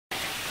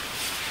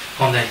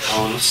හොඳයි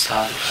කවුරු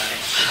සාදුකාරයි.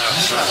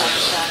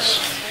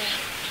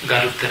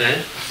 ගරුතර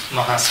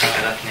මහා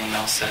සංඝරත්නයන්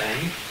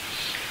අවසරයි.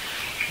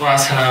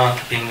 වාසනාවන්ත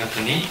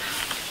පින්වතුනි,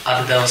 අද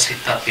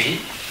දවසෙත් අපි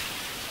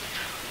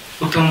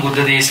උතුම්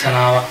බුද්ධ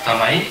දේශනාවක්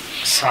තමයි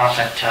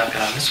සාකච්ඡා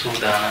කරන්න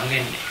සූදානම්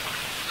වෙන්නේ.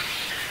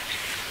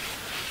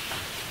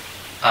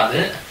 අද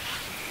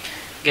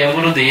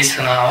ගැඹුරු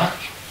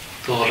දේශනාවක්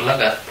තෝරලා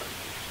ගත්තා.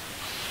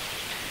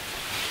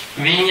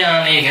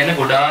 විඥානය ගැන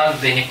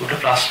ගොඩාක් දෙනෙකුට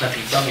ප්‍රශ්න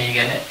තිබ්බා මේ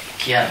ගැන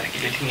කියන්න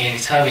කියලා. ඉතින් ඒ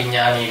නිසා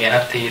විඥානය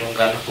ගැන තේරුම්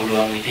ගන්න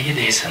පුළුවන් විදිහේ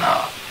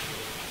දේශනාවක්.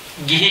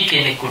 ගිහි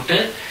කෙනෙකුට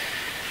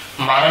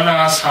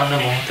මරණාසන්න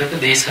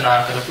මොහොතක දේශනා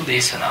කරපු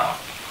දේශනාවක්.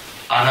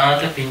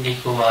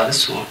 අනාථපිණ්ඩිකෝවාද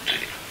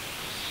සූත්‍රය.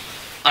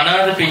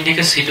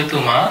 අනාථපිණ්ඩික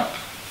සිටුතුමා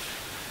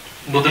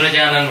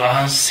බුදුරජාණන්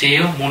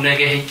වහන්සේව මුණ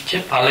ගැහිච්ච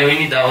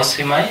පළවෙනි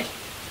දවසේමයි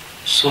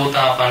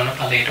සෝතාපන්න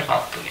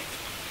ඵලයටපත් වුනේ.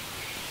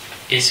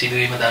 ඒ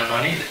සිදුවීම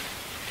දන්නව නේද?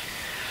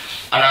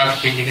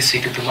 අනාථපිණ්ඩික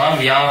සිටුතුමා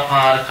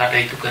ව්‍යාපාර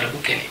කටයුතු කරපු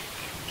කෙනෙක්.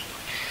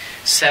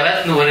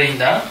 සවැත් නුවර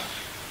ඉඳන්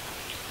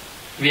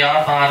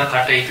ව්‍යාපාර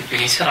කටයුතු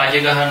පිණිස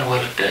රජගහ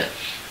නුවරට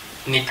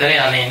නිතර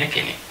යන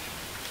කෙනෙක්.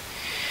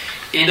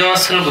 ඒ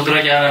දවස්වල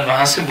බුදුරජාණන්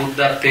වහන්සේ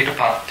බුද්ධත්වයට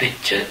පත්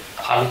වෙච්ච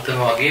අලුතම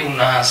වගේ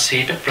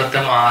උන්වහන්සේට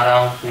ප්‍රථම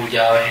ආරාම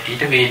පූජාව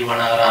හැටියට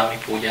වේළුවනාරාමේ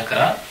පූජා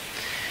කරා.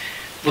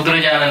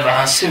 බුදුරජාණන්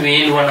වහන්සේ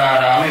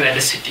වේළුවනාරාමේ වැඩ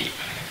සිටී.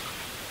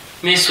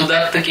 මේ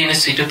සුදත්ත කියන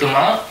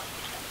සිටුතුමා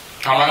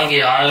තමන්ගේ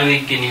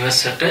යාළුවෙක්ගේ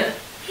නිවසට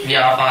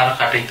ව්‍යාපාර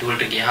කටයුතු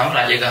වලට ගියාම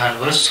රජගහ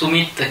නුවර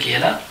සුමිත්ත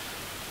කියලා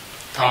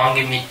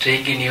තමන්ගේ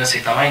මිත්‍රයෙක්ගේ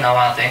නිවසේ තමයි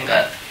නවාතැන්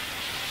ගන්න.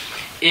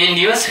 ඒ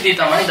නිවසේදී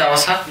තමයි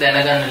දවසක්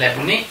දැනගන්න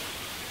ලැබුණේ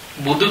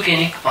බුදු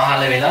කෙනෙක්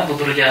පහළ වෙලා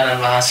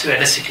බුදුරජාණන් වහන්සේ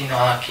වැඩ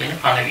සිටිනවා කියන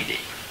පණවිඩය.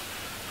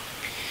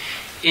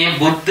 ඒ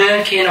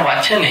බුද්ධ කියන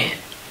වචනේ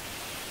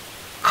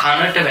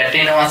කනට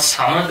වැටෙනවත්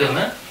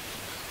සමගම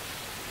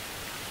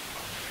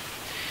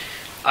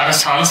අර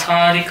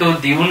සංසාරිකව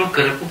දියුණු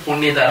කරපු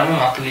පුණ්‍ය ධර්ම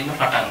මතුවෙන්න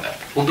පටන් ගත්තා.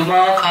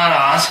 පුදුමාකාර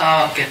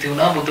ආශාවක් ඇති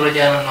වුණා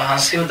බුදුරජාණන්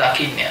වහන්සේව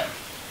දකින්න යන.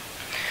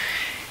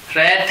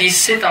 රැය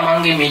තිස්සේ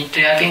තමන්ගේ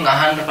මිත්‍රයාගෙන්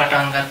අහන්න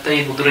පටන් ගත්තා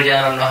මේ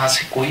බුදුරජාණන්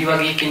වහන්සේ කොයි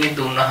වගේ කෙනෙක්ද,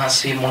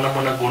 උන්වහන්සේ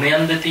මොන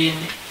ගුණයන්ද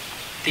තියෙන්නේ.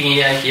 ඉතින්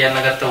එයා කියන්න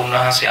ගත්තා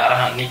උන්වහන්සේ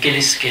අරහන්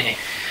නිකලස් කෙනෙක්.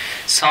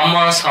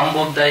 සම්මා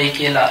සම්බුද්දයි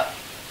කියලා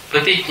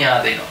ප්‍රතිඥා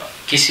දෙනවා.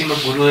 කිසිම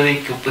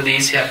ගුරුවරයෙක්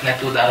උපදේශයක්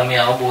නැතුව ධර්මය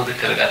අවබෝධ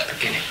කරගත්ත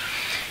කෙනෙක්.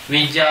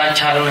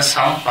 විද්‍යාචරණ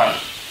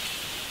සම්පන්න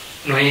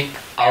නොඑක්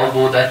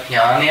අවබෝධ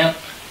ඥානය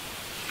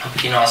අපි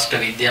කියන අෂ්ට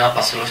විද්‍යා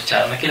 15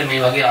 චරණ කියලා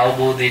මේ වගේ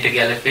අවබෝධයට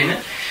ගැලපෙන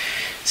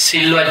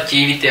සිල්වත්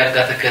ජීවිතයක්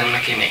ගත කරන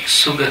කෙනෙක්.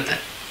 සුගත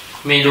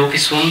මේ ලෝකේ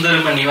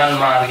සුන්දරම නිවන්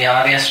මාර්ගය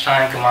ආර්ය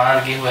අෂ්ටාංගික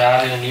මාර්ගය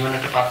හොයාගෙන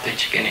නිවනටපත්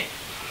වෙච්ච කෙනෙක්.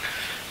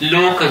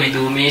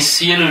 ලෝකවිදු මේ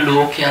සියලු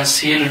ලෝකයන්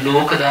සියලු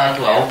ලෝක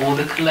ධාතු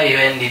අවබෝධ කරලා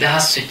ඒවෙන්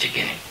නිදහස් වෙච්ච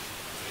කෙනෙක්.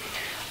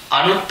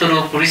 අනුත්තර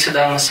පුරිස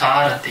ධම්ම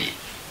සාරති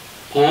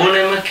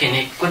ඕනෑම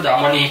කෙනෙක්ව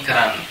দমনය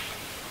කරන්න,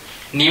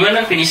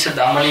 නිවන පිණිස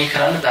দমনය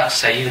කරන්න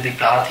දක්ෂයි. ඉර්ධි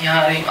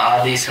ප්‍රාතිහාරයෙන්,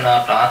 ආදේශනා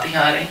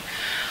ප්‍රාතිහාරයෙන්,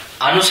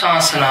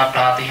 අනුශාසනා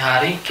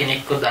ප්‍රාතිහාරයෙන්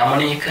කෙනෙක්ව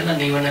দমনය කරන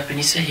නිවන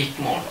පිණිස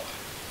හික්මවන.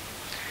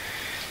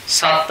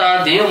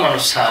 සත්තා දේව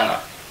මනුස්සාන,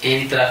 ඒ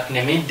විතරක්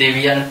නෙමෙයි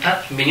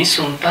දෙවියන්ටත්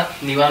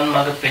මිනිසුන්ටත් නිවන්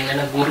මඟ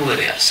පෙන්වන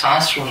ගුරුවරයා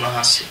ශාස්ත්‍රඥ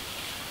වහන්සේ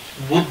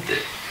බුද්ධ.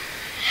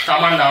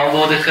 තමන්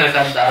අවබෝධ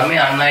කරගත් ධර්මය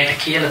අන් අයට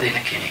කියලා දෙන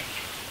කෙනෙක්.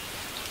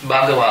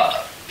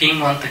 භගවා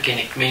පින්වන්ත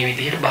කෙනෙක්, මේ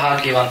විදිහට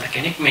භාග්‍යවන්ත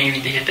කෙනෙක්. මේ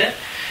විදිහට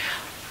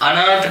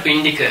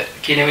අනාථපිණ්ඩික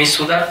කියන මේ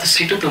සුදත්ත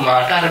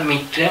සිටුතුමාට අර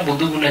මිත්‍රයා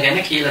බුදු ගුණ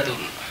ගැන කියලා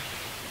දුන්නා.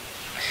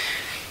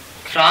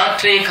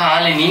 රාත්‍රී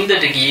කාලේ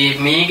නිින්දට ගියේ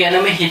මේ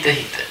ගැනම හිත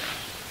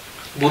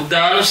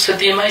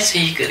බුද්ධානුස්සතියමයි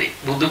සිහි කරේ.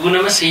 බුදු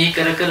ගුණම සිහි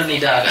කර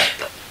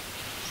නිදාගත්තා.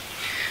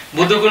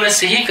 බුදු ගුණ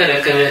සිහි කර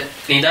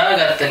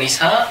නිදාගත්ත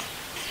නිසා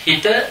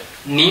හිත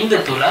නිින්ද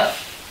තුල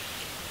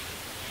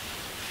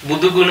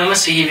බුදු ගුණම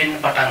සිහි වෙන්න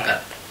පටන්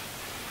ගත්තා.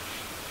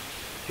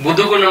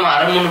 බුදු ගුණම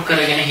අරමුණු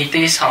කරගෙන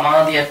හිතේ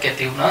සමාධියක්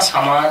ඇති වුණා.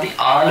 සමාධි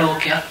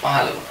ආලෝකයක්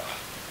පහළ වුණා.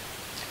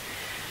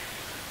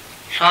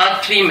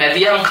 රාත්‍රී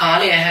මැදියම්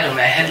කාලේ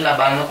ඇහැරලා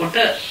බලනකොට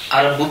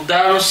අර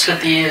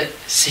බුද්ධානුස්සතිය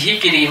සිහි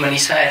කිරීම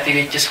නිසා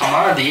ඇතිවෙච්ච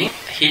සමාධිය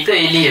හිත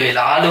එළිය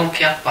වෙලා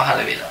ආලෝකයක්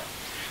පහළ වෙලා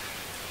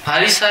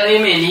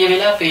පරිසරයේම එළිය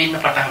වෙලා පේන්න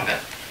පටන් ගත්තා.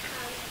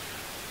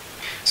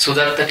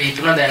 සුදත්තට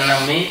හිතුණා දැන්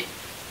නම් මේ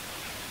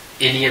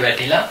එළිය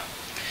වැටිලා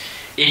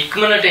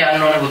ඉක්මනට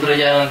යන්න ඕන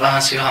බුදුරජාණන්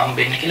වහන්සේව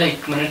හම්බෙන්න කියලා.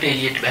 ඉක්මනට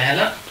එළියට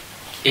බහැලා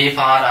ඒ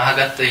පාර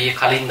අහගත්ත ඊයේ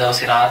කලින්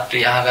දවසේ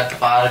රාත්‍රියේ අහගත්ත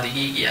පාර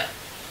දිගේ ගියා.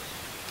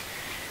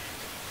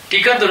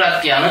 ටික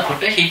දුරක්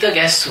යනකොට හිත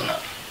ගැස්සුණා.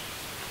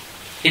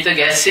 හිත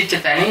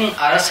ගැස්සිච්ච තැනින්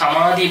අර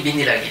සමාධිය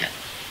බිඳිලා ගියා.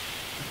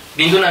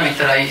 බිඳුණා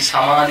විතරයි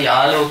සමාධි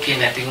ආලෝකේ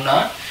නැති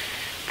වුණා.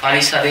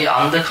 පරිසරයේ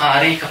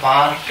අන්ධකාරය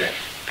එකපාරට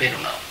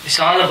පෙනුණා.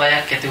 විශාල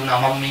බයක් ඇති වුණා.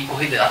 මම මේ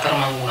කොහෙද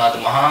අතරමං වුණාද?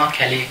 මහා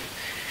කැලේ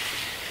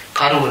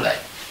කරවලයි.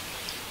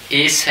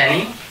 ඒ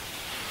සැනින්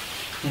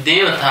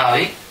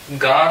දේවතාවෙක්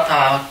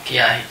ගාථාවක්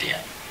කියා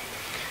හිටියා.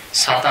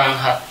 සතං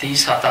හත්ති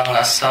සතං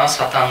අස්සා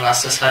සතං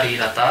අස්ස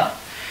ශරීරතා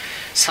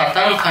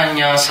සතං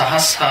කඤ්ඤා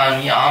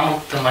සහස්සානි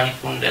ආමුක්ත මණි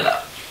කුණ්ඩලා.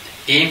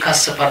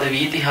 ඒකස්ස පද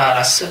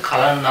වීතිහාරස්ස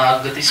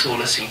කලන්නාග්ගති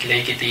සෝලසින් කියලා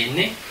එකේ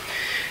තියෙන්නේ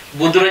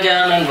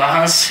බුදුරජාණන්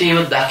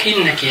වහන්සේව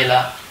දකින්න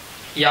කියලා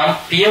යම්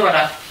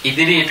පියවරක්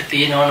ඉදිරියට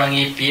තියෙනවා නම්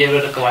ඒ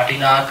පියවරක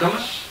වටිනාකම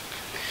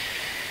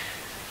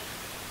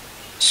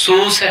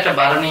සූසට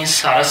බරණී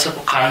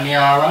සරසපු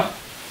කන්‍යාවන්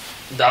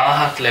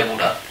 1000ක්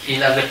ලැබුණා.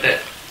 ඊළඟට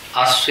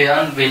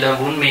අස්වැයන්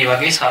විලඟුන් මේ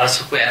වගේ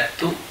සරසපු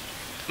ඇත්තු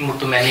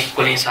මුතු මැණික්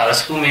වලින්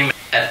සරසපු මේ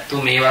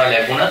ඇත්තු මේවා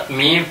ලැබුණත්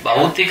මේ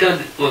භෞතික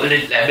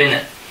වලින්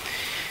ලැබෙන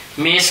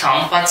මේ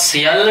සම්පත්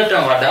සියල්ලට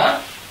වඩා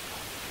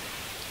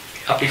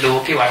අපි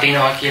ලෝකේ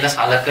වටිනවා කියලා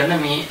සලකන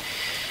මේ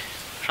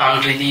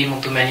රන් රිදී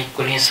මුතු මැණික්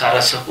වලින්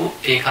සරසපු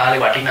ඒ කාලේ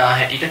වටිනා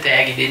හැටියට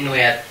තෑගි දෙන්න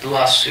ඔය ඇත්තු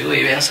අස්වැයෝ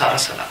ඒවෙන්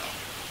සරසලා.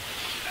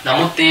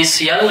 නමුත් ඒ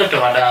සියල්ලට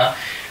වඩා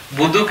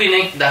බුදු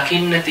කෙනෙක්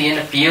දකින්න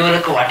තියෙන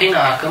පියවරක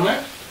වටිනාකම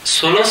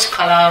සොලොස්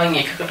කලාවෙන්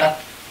එකකටත්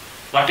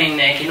වටින්නේ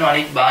නැහැ කියන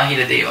අනිත්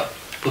බාහිර දේවල්.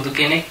 බුදු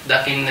කෙනෙක්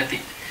දකින්න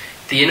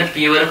තියෙන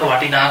පියවරක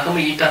වටිනාකම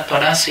ඊටත්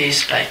වඩා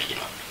ශ්‍රේෂ්ඨයි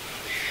කියනවා.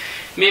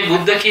 මේ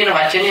බුද්ධ කියන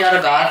වචනේ අර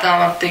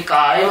ගාථාවත් එක්ක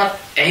ආයෙමත්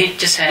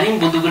ඇහිච්ච සැනින්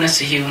බුදුගුණ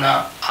සිහි වුණා.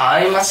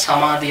 ආයෙමත්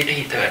සමාධියට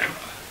හිත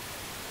වැටුණා.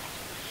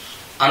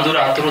 අඳුර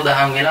අතුරු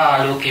දහම් වෙලා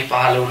ආලෝකේ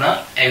පහළ වුණා.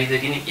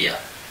 ඇවිදගෙන ගියා.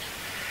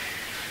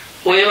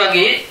 ඔය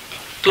වගේ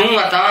තුන්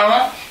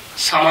වතාවක්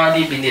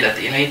සමාධිය බිඳිලා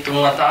තියෙනවා. මේ තුන්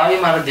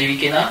වතාවෙම අර දෙවි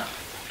කෙනා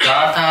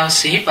ගාථාව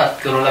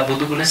සිහිපත් කරලා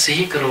බුදුගුණ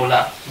සිහි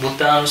කරලා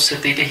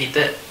බුද්ධානුස්සතියට හිත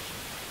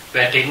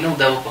වැටෙන්න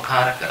උදව්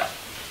උපකාර කරා.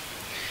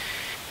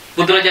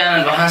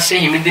 බුදුරජාණන් වහන්සේ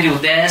හිමිදිරි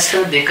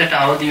උදෑසන 2ට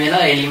අවදි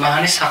වෙලා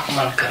එලිමහනේ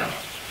සක්මන්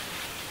කරනවා.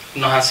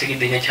 උන්වහන්සේගේ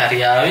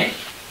දිනචරියාවේ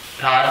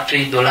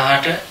රාත්‍රී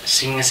 12ට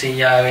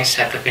සිංහසෙයියාවෙන්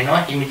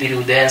සැතපෙනවා. හිමිදිරි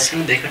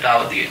උදෑසන 2ට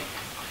අවදි වෙනවා.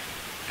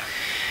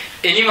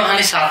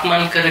 එලිමහනේ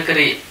සක්මන් කර කර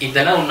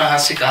ඉඳලා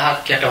උන්වහන්සේ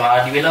ගහක් යට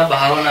වාඩි වෙලා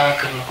භාවනා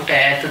කරනකොට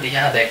ඈත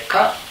දිහා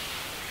දැක්කා.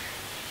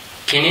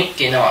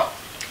 කෙනෙක් එනවා.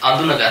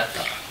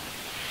 අඳුනගත්තා.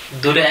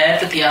 දුර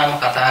ඈත තියාම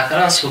කතා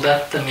කරා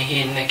සුදත්ත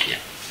මෙහි ඉන්න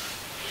කියලා.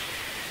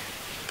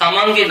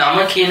 තමන්ගේ නම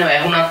කියන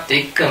වැහුණත්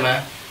එක්කම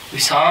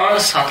විශාල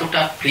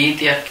සතුටක්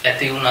ප්‍රීතියක්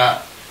ඇති වුණා.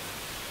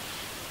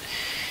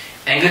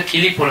 ඇඟ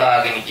කිලි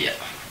පොලාගෙන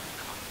ගියා.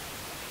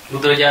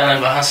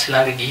 බුදුරජාණන් වහන්සේ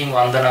ළඟ ගිහින්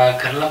වන්දනා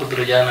කරලා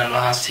බුදුරජාණන්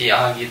වහන්සේ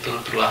ආගිය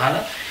තුරුතුරු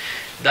අහලා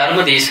ධර්ම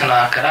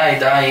දේශනා කරා.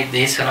 එදා ඒ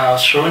දේශනාව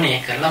ශ්‍රවණය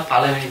කරලා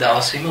පළවෙනි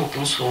දවසේම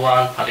උතුම්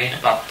සෝවාන්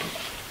ඵලයටපත්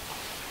වුණා.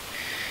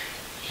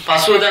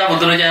 පසුවදා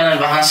බුදුරජාණන්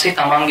වහන්සේ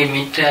තමන්ගේ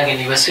මිත්‍රයාගේ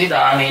නිවසේ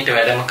දානයට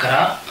වැඩම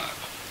කරා.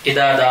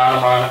 එදා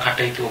දානමාන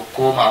කටයුතු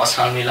ඔක්කොම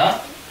අවසන් වෙලා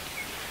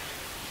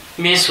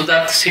මේ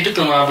සුදත්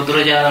සිටුතුමා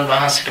බුදුරජාණන්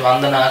වහන්සේට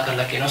වන්දනා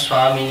කරලා කියන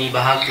ස්වාමීනි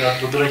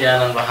භාග්‍යවත්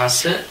බුදුරජාණන්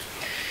වහන්සේ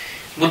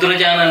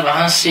බුදුරජාණන්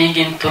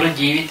වහන්සේගෙන් තොර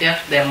ජීවිතයක්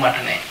දැන් මට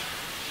නැහැ.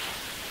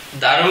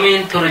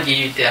 ධර්මයෙන් තොර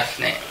ජීවිතයක්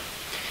නැහැ.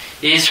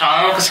 ඒ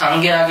ශ්‍රාවක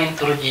සංඝයාගෙන්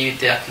තොර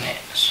ජීවිතයක් නැහැ.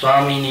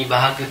 ස්වාමීනි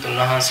භාග්‍යවතුන්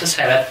වහන්සේ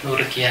සවැත්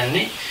නුවර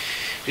කියන්නේ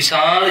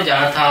විශාල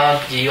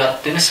ජනතාවක්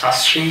ජීවත් වෙන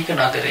ශාස්ත්‍රීය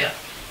නගරයක්.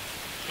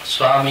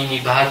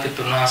 ස්වාමීනි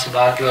භාග්‍යවතුන් වහන්සේ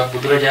භාග්‍යවත්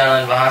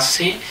බුදුරජාණන්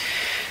වහන්සේ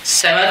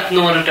සවැත්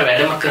නුවරට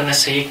වැඩම කරන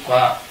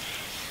සේක්වා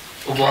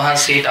ඔබ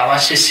වහන්සේට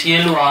අවශ්‍ය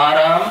සියලු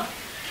ආරාම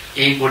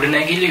ඒ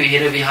ගොඩනැගිලි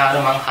විහෙර විහාර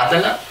මං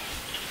හදලා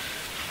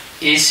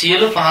ඒ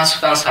සියලු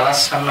පහසුකම්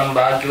සලස්සන්නම්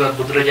භාග්‍යවත්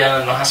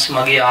බුදුරජාණන් වහන්සේ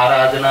මගේ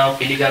ආරාධනාව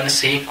පිළිගන්න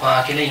සේක්වා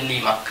කියලා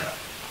ඉල්ලීමක් කරා.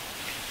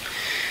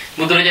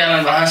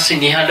 බුදුරජාණන් වහන්සේ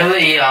නිහඬව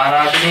ඒ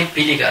ආරාධනය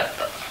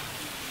පිළිගත්තා.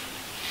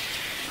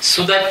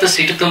 සුදත්ත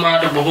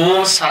සිටුතුමාට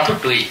බොහෝම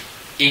සතුටුයි.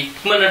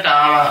 ඉක්මනට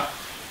ආවා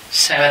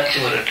සවැත්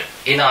නුවරට.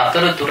 එන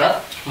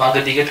අතරතුරත් මග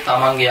දිගට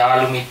තමන්ගේ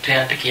යාළු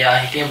මිත්‍රයන්ට කියා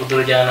හිටිය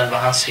බුදුරජාණන්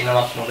වහන්සේ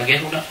නමක් මුණ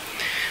ගැහුණා.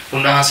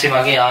 උන්වහන්සේ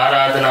මගේ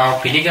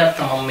ආරාධනාව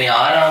පිළිගත්තා. මම මේ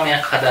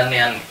ආරාමයක් හදන්න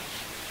යන්නේ.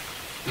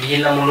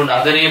 ගිහිල්ලා මුළු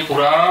නගරේ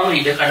පුරාම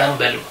ඉඩකඩම්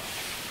බැලුවා.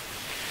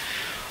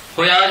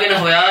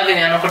 හොයාගෙන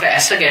යනකොට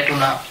ඇස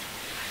ගැටුණා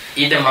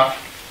ඉඩමක්.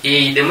 ඒ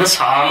ඉඩම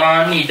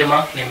සාමාන්‍ය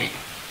ඉඩමක් නෙමෙයි.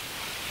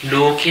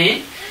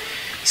 ලෝකේ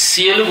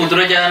සියලු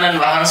බුදුරජාණන්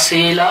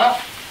වහන්සේලා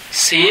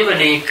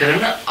සේවනය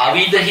කරන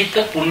අවිදහිත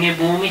පුණ්‍ය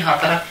භූමි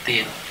 4ක්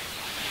තියෙනවා.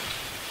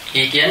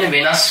 ඒ කියන්නේ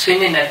වෙනස්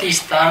වෙන්නේ නැති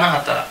ස්ථාන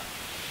 4ක්.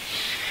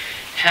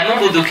 හැම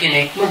බුදු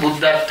කෙනෙක්ම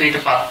බුද්ධත්වයට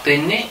පත්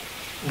වෙන්නේ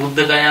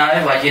බුද්ධ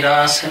ගයාවේ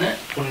වජිරාසන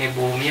පුණ්‍ය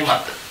භූමිය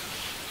මත.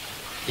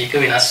 ඒක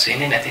වෙනස්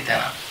වෙන්නේ නැති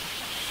තැන.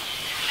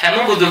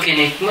 හැම බුදු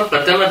කෙනෙක්ම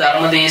ප්‍රථම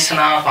ධර්ම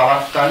දේශනාව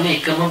පවත්වන්නේ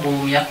එකම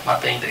භූමියක්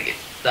මත ඉඳගෙන.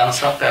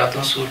 ධම්සක්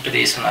පැවතුම් සූත්‍ර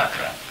දේශනා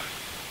කරා.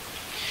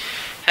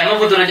 හැම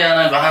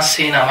බුදුරජාණන්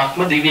වහන්සේ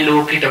නමක්ම දිව්‍ය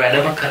ලෝකයට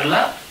වැඩම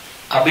කරලා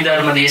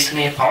අභිධර්ම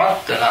දේශනාවේ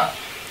පවත්වලා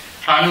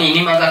රන්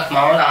ඉනිමගක්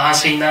මවල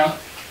අහසේ ඉඳන්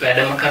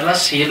වැඩම කරලා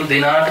සියලු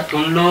දෙනාට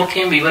තුන්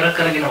ලෝකයෙන් විවර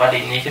කරගෙන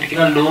වඩින්නේ. ඒකට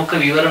කියනවා ලෝක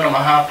විවරණ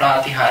මහා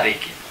ප්‍රාතිහාර්ය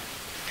කියලා.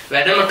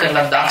 වැඩම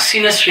කරලා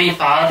දක්ෂිණ ශ්‍රී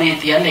පාදයේ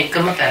තියන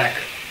එකම තැනක.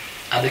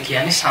 අද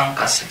කියන්නේ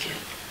සංකස්ස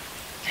කියලා.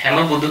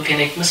 හැම බුදු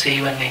කෙනෙක්ම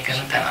සේවනය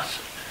කරන තැනක්.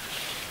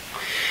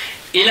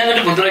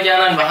 ඊළඟට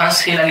බුදුරජාණන්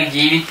වහන්සේලාගේ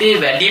ජීවිතේ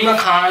වැඩිම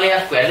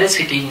කාලයක් වැඩ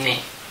සිටින්නේ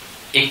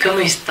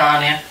එකම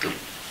ස්ථානයක් තුල.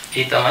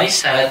 ඒ තමයි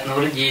සවැත්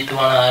නුවර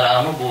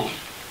ජේතවනාරාම භූමිය.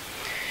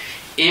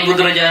 ඒ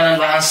බුදුරජාණන්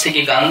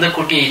වහන්සේගේ ගන්ධ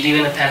කුටිය ඉදි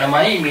වෙන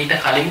තැනමයි මීට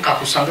කලින්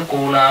කපුසඳ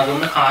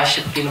කෝණාගමන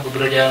කාශ්‍යප කියන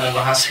බුදුරජාණන්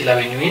වහන්සේලා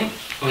වෙනුවෙන්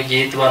ওই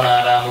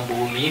ජේතවනාරාම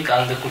භූමියේ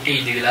ගන්ධ කුටිය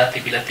ඉදි වෙලා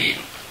තිබිලා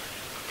තියෙනවා.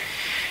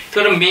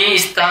 ඒතර මේ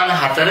ස්ථාන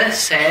හතර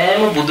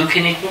සෑම බුදු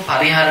කෙනෙක්ම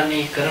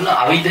පරිහරණය කරන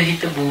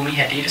අවිදහිත භූමි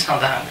හැටියට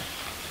සඳහන්.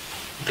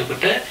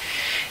 එතකොට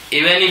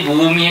එවැනි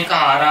භූමියක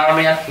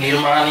ආරාමයක්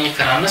නිර්මාණය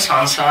කරන්න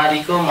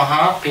සංසාරිකව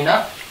මහා පිනක්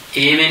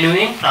ඒ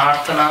වෙනුවෙන්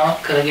ප්‍රාර්ථනාවක්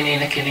කරගෙන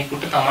එන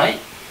කෙනෙකුට තමයි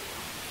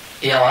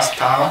ඒ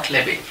අවස්ථාවක්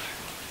ලැබෙන්නේ.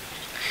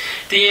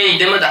 ඉතින් මේ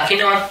ඉදම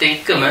දකින්නවත්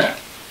එක්කම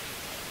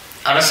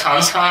අර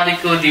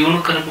සංසාරිකව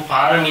දියුණු කරපු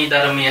පාරමී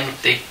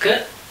ධර්මයන්ත් එක්ක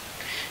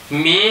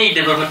මේ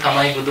ඉදමම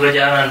තමයි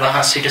බුදුරජාණන්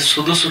වහන්සේට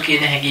සුදුසු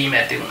කියන හැඟීම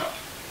ඇති වුණා.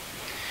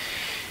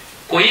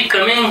 කොයි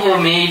ක්‍රමෙන් හෝ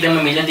මේ ඉදම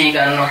මිලදී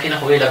ගන්නවා කියලා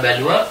හොයලා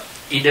බැලුවා.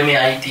 ඉදමේ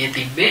අයිතිය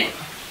තිබ්බේ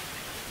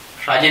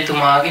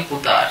රජතුමාගේ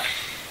පුතාට.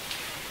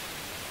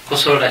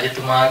 කොසල්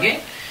රජතුමාගේ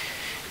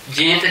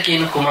ජේත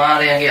කියන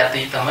කුමාරයාගේ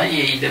අතේ තමයි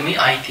මේ ඉදමේ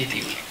අයිතිය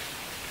තිබුණේ.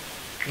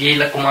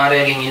 ගිහිල්ලා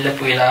කුමාරයාගෙන්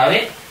ඉල්ලපු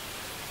වෙලාවේ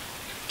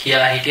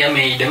කියා හිටියා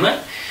මේ ඉඩම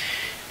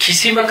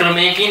කිසිම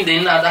ක්‍රමයකින්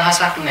දෙන්න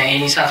අදහසක් නැහැ. ඒ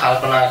නිසා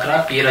කල්පනා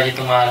කරා පිය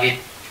රජතුමාගේ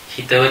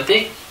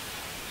හිතවතේ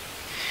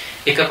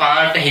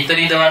එකපාරට හිත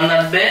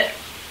රිදවන්නත් බෑ.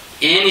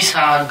 ඒ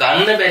නිසා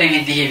ගන්න බැරි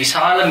විදිහේ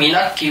විශාල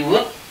මිලක්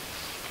කිව්වොත්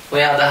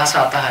ඔය අදහස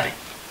අතහරි.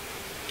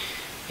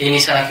 ඒ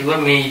නිසා කිව්වා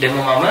මේ ඉඩම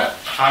මම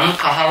රන්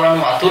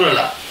කහවණු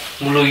අතුරලා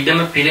මුළු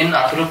ඉඩම පිරෙන්න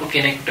අතුරපු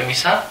කෙනෙකුට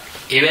මිසක්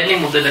එවැනි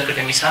මුදලකට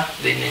මිසක්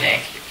දෙන්නේ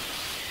නැහැ කියලා.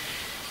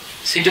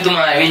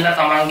 සිටුතුමා ඇවිල්ලා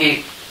තමන්ගේ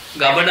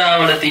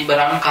ගබඩාවල තිබ්බ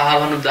රන්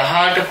කහවණු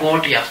 18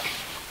 කෝටියක්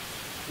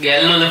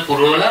ගැල්වල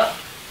පුරවලා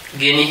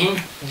ගෙනිහින්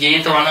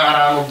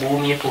ජේතවනාරාම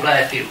භූමිය පුරා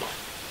ඇතිරුවා.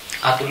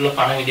 අතුරුල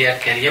පණවිඩයක්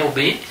කැරියා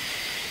ඔබේ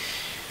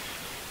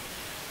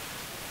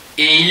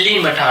ඒ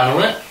ඉල්ලීමට අනුව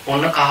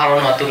ඔන්න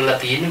කහවණු අතුරුලා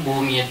තියෙන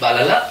භූමිය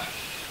බලලා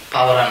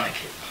පවරන්න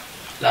කියලා.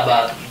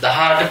 ලබා දුන්නා.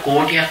 18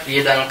 කෝටියක්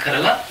වියදම්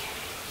කරලා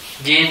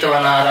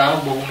ජේතවනාරාම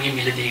භූමිය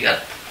මිලදී ගත්තා.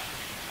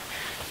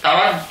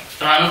 තවත්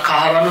රන්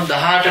කහවණු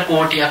 18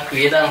 කෝටියක්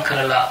වියදම්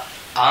කරලා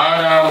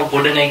ආරාම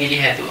ගොඩනැගිලි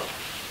හැදුවා.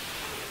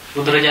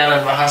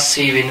 බුදුරජාණන්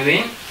වහන්සේ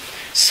වෙනුවෙන්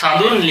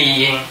සඳුන්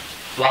ලීයෙන්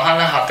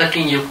වහල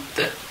 7කින්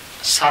යුක්ත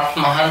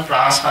සත්මහල්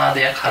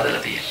ප්‍රාසාදයක්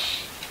හදලා තියෙනවා.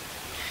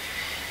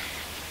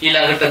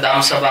 ඊළඟට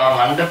ධම්සභා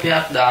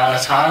මණ්ඩපයක්,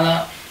 දානශාලා,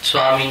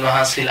 ස්වාමින්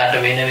වහන්සේලාට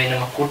වෙන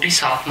වෙනම කුටි,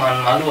 සක්මන්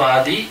මළු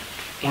ආදී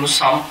මුළු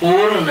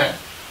සම්පූර්ණ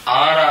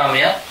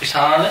ආරාමයක්,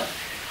 විශාල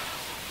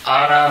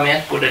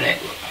ආරාමයක්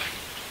ගොඩනැගුවා.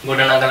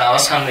 ගොඩනගලා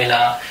අවසන්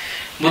වෙලා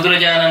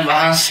බුදුරජාණන්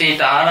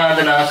වහන්සේට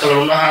ආරාධනා කළ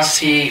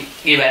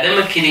උන්වහන්සේගේ වැඩම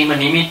කිරීම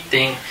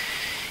නිමිත්තෙන්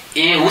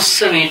ඒ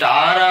උත්සවයට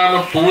ආරාම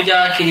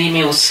පූජා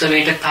කිරීමේ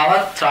උත්සවයට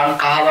තවත් රන්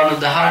කහවණු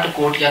 18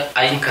 කෝටියක්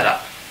අයින් කරා.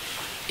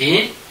 ඒ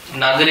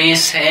නගරයේ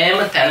සෑම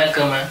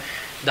තැනකම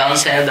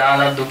දන්සැල්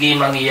දාන දුගී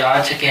මගී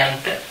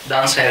යාචකයන්ට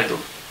දන්සැල්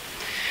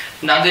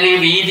දුන්නා.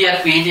 නගරයේ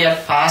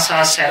වීදියක්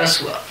පාසා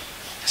සැරසුවා.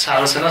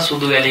 සරසලා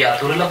සුදු වැලි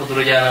අතුරලා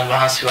බුදුරජාණන්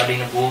වහන්සේ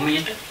වඩින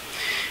භූමියට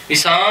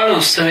විශාල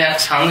උත්සවයක්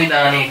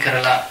සංවිධානය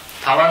කරලා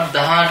තවත්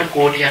 18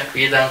 කෝටියක්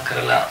වියදම්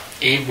කරලා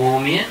ඒ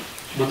භූමිය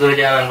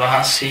බුදුරජාණන්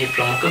වහන්සේ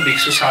ප්‍රමුඛ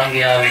භික්ෂු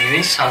සංඝයා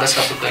වෙනුවෙන්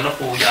සංඝසතු කරලා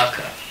පූජා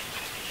කරා.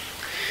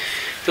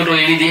 ඒතර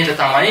ඔය විදිහට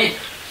තමයි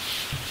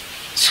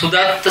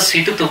සුදත්ත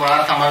සිටුතුමා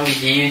තමන්ගේ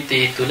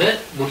ජීවිතය තුළ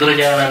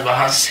බුදුරජාණන්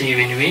වහන්සේ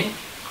වෙනුවෙන්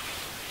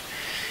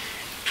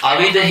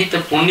අවිදහිත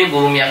පුණ්‍ය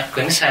භූමියක්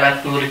වෙන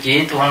සවැත් නුවර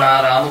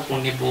ජේතවනාරාම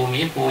පුණ්‍ය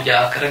භූමිය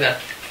පූජා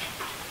කරගත්තා.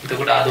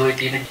 එතකොට අද ඔය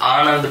තියෙන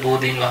ආනන්ද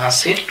බෝධීන්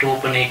වහන්සේ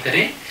රෝපණය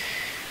කරේ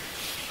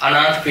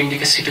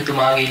අනාථපිණ්ඩික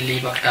සිටුතුමාගේ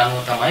ඉල්ලීමකට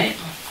අනුව තමයි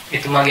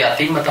එතුමාගේ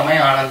අතින්ම තමයි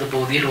ආනන්ද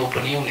බෝධිය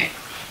රෝපණය වුනේ.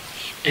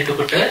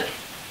 එතකොට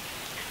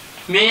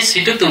මේ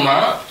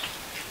සිටුතුමා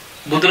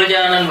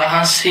බුදුරජාණන්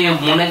වහන්සේ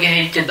මුණ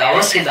ගැහිච්ච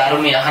දවසේ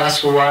ධර්මය අහලා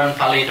සෝවාන්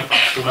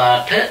ඵලයටපත්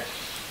වුණාට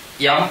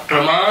යම්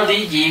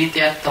ප්‍රමාදී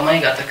ජීවිතයක් තමයි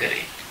ගත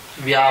කරේ.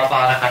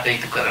 ව්‍යාපාර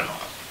කටයුතු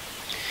කරනවා.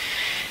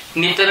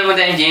 නිතරම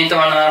දැන්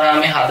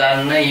ජේතවනාරාමේ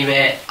හදන්න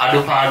ඊවේ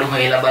අඩුපාඩු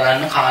හොයලා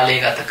බලන්න කාලය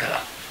ගත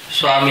කරා.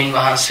 ස්වාමින්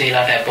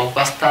වහන්සේලාට අප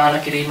උපස්ථාන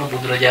කිරීම,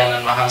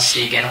 බුදුරජාණන්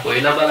වහන්සේ ගැන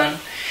හොයලා බලන්න.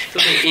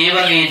 ඒකට ඒ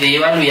වගේ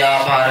දේවල්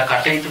ව්‍යාපාර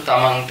කටයුතු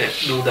තමන්ට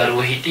දූ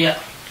දරුවෝ හිටියා.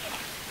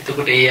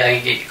 එතකොට ඒ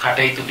අයගේ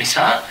කටයුතු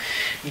නිසා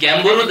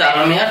ගැඹුරු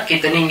ධර්මයක්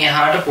එතනින්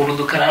එහාට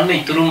පුරුදු කරන්න,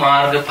 ඊතුරු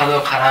මාර්ගඵල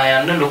කරා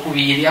යන්න ලොකු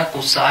වීර්යයක්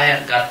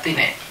උත්සාහයක් ගත්තේ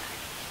නැහැ.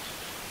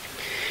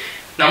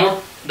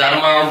 නමුත්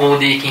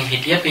ධර්මාවබෝධයකින්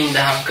හිටිය, පින්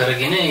දහම්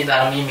කරගෙන ඒ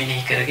ධර්මයේ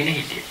මෙනෙහි කරගෙන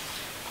හිටියා.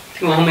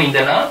 ඉතින් ඔහොම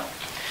ඉඳලා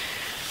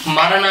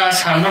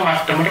මරණාසන්න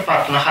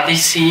මට්ටමටපත් වුණා.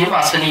 හදිස්සියෙම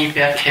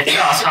අසනීපයක්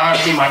හැදිලා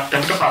අසාධ්‍ය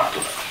මට්ටමටපත්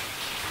වුණා.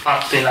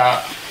 පත් වෙලා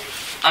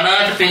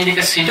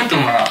අනාථපිණ්ඩික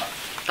සිටුතුමා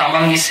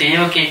තමන්ගේ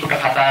සේවකයෙකුට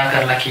කතා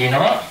කරලා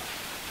කියනවා,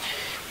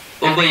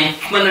 ඔබ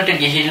ඉක්මනට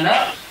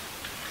ගිහිල්ලා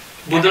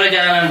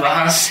බුදුරජාණන්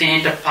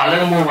වහන්සේට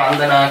පළමුව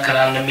වන්දනා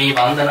කරන්න. මේ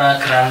වන්දනා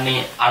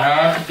කරන්නේ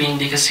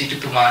අනාථපිණ්ඩික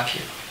සිටුතුමා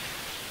කියලා.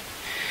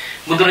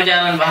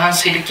 බුදුරජාණන්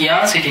වහන්සේට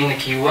කියා සිටින්න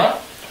කිව්වා.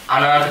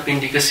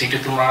 අනාථපිණ්ඩික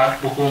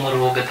සිටුතුමාට බොහෝම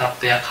රෝග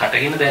තත්ත්වයක්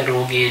හටගෙන දැන්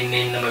රෝගී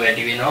එන්නම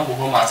වැඩි වෙනවා,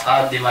 බොහෝම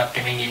අසාධ්‍ය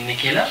මට්ටමින් ඉන්නේ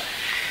කියලා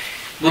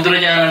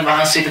බුදුරජාණන්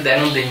වහන්සේට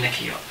දැනුම් දෙන්න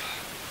කිව්වා.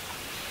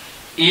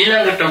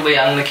 ඊළඟට ඔබ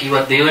යන්න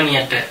කිව්වා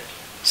දෙවණියට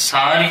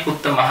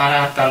සාරිපුත්ත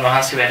මහරහතන්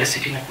වහන්සේ වැඩ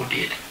සිටින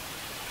කුටියට.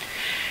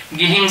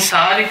 ගිහින්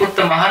සාරිපුත්ත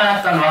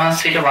මහරහතන්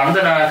වහන්සේට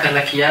වන්දනා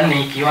කරලා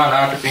කියන්නේ කිව්වා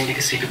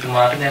අනාථපිණ්ඩික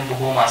සිටුතුමාට දැන්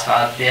බොහෝම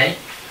අසාධ්‍යයි.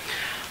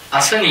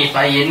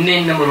 අසනීපයි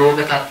එන්නෙන්නම රෝග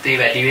තත්ත්වේ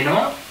වැඩි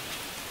වෙනවා.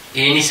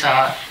 ඒ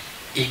නිසා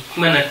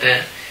ඉක්මනට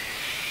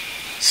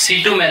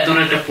සිටු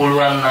මැදුරට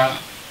පුළුවන් නම්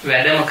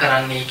වැඩම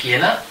කරන්නයි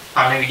කියලා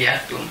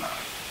පණිවිඩයක් දුන්නා.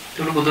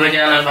 ඒක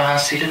බුදුරජාණන්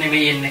වහන්සේට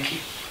නෙවෙයි එන්න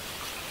කිව්වා.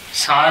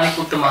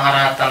 සාරිපුත්ත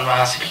මහරහතන්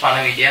වහන්සේට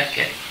පණිවිඩයක්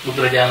ඇරි.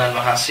 බුදුරජාණන්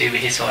වහන්සේ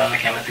වෙහෙසවන්න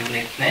කැමති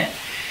වුණෙත් නැහැ.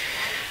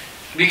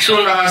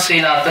 වික්ෂුන්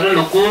වහන්සේලා අතර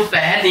ලොකු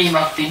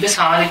පැහැදීමක් තිබ්බ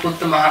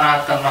සාරිපුත්ත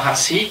මහරහතන්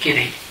වහන්සේ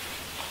කෙරෙහි.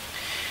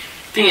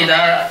 ඉතින්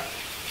එදා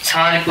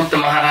සාරිපුත්ත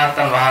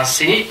මහරහතන්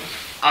වහන්සේ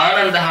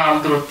ආනන්ද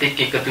හාමුදුරුවොත් එක්ක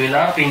එකතු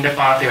වෙලා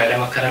පිණ්ඩපාතේ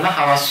වැඩම කරලා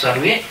හවස්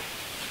වරුවේ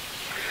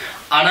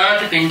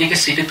අනාථපිණ්ඩික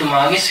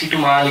සිටුතුමාගේ සිටු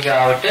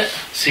මාලිගාවට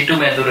සිටු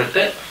මැදුරට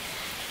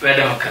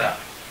වැඩම කරා.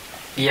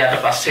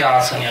 ඊට පස්සේ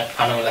ආසනයක්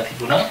පනවලා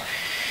තිබුණා.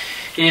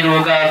 ඒ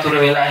රෝගාතුර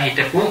වෙලා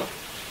හිටපු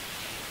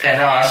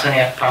තැන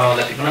ආසනයක්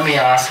පනවලා තිබුණා. මේ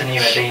ආසනයේ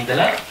වැඩ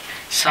ඉඳලා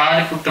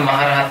සාරිපුත්ත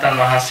මහරහතන්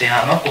වහන්සේ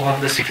අහනවා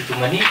කොහොමද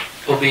සිටුතුමනි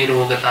ඔබේ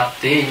රෝග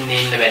තත්ත්වයේ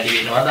ඉන්න වැඩි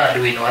වෙනවද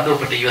අඩු වෙනවද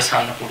ඔබට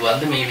ඉවසන්න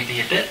පුළුවන්ද මේ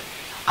විදිහට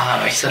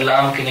අහනවා.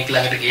 ඉස්ලාම් කෙනෙක්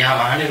ළඟට ගියාම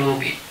අහන්නේ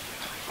රෝගී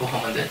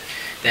කොහොමද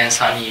දැන්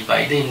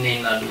සනීපයිද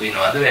ඉන්න අඩු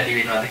වෙනවද වැඩි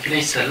වෙනවද කියලා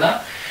ඉස්සෙල්ලා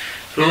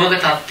රෝග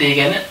තත්ත්වය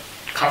ගැන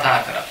කතා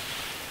කරා.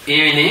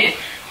 ඒ වෙලේ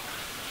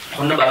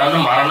ඔන්න බලන්න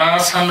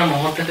මරණාසන්න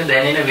මොහොතක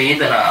දැනෙන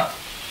වේදනාව.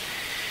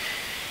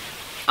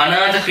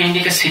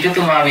 අනාථපිණ්ඩික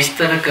සිටුතුමා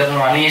විස්තර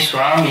කරන අනේ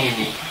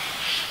ස්වාමීනි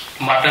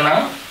මට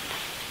නම්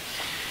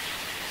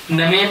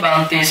නමේ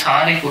බන්තේ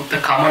සාරිපුත්ත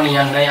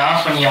කමනියන්න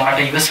යාපනිය මට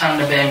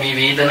ඉවසන්න බෑ මේ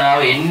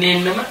වේදනාව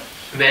එන්නෙන්නම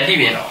වැඩි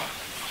වෙනවා.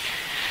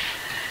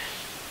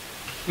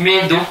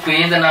 මේ දුක්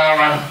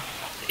වේදනාවන්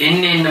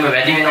එන්නෙන්නම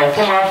වැඩි වෙන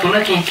උපමා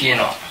තුනකින්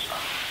කියනවා.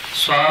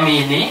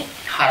 ස්වාමීනි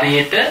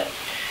හරියට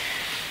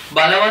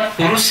බලවත්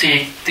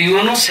පුරුෂයෙක්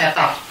තියුණු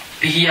සැතක්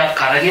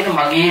පිහියක් අරගෙන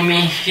මගේ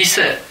මේ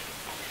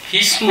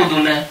හිස්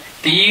මුදුන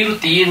තීරු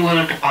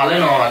වලට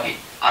පලනවා වගේ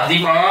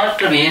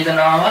අදිමාත්‍ර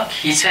වේදනාවක්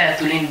හිස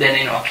ඇතුලින්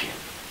දැනෙනවා කියන.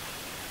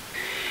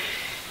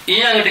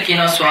 ඊළඟට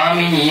කියනවා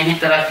ස්වාමීනි ඒ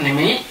විතරක්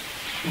නෙමෙයි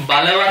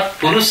බලවත්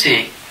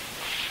පුරුෂයෙක්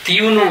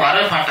තියුණු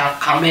වරපටක්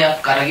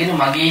කඹයක් අරගෙන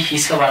මගේ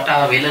හිස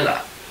වටා වෙලලා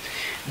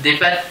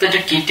දෙපැත්තට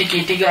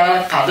කිටි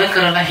ගාලා තද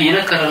කරලා හිර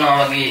කරනවා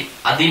වගේ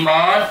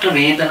අදිමාත්‍ර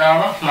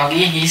වේදනාවක්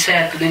මගේ හිස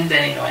ඇතුලෙන්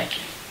දැනෙනවා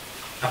කියන්නේ.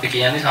 අපි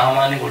කියන්නේ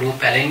සාමාන්‍ය ගොළු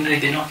පැලෙන්න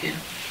රිදෙනවා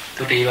කියලා.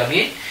 ඒකට ඒ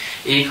වගේ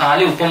ඒ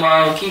කාලේ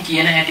උපමාවකින්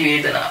කියන හැටි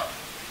වේදනාව.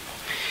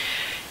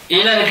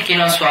 ඊළඟට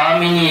කියනවා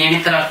ස්වාමීනි ඒ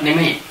විතරක්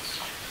නෙමෙයි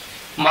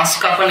මස්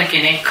කපන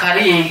කෙනෙක්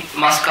හරි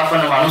මස්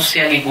කපන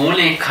මිනිස්සයාගේ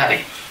ගෝලයක්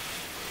හරි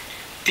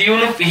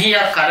තියුණු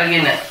පිහියක්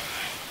අරගෙන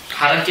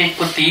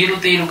හරකෙක්ව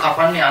තීරු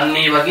කපන්නේ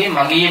අන්නේ වගේ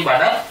මගේ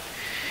බඩ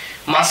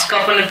මස්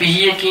කපන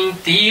පිහියකින්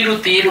තීරු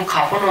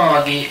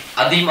කපනවා වගේ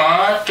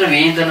අදිමාත්‍ර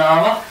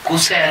වේදනාවක්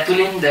කුස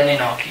ඇතුලෙන්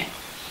දැනෙනවා කියන.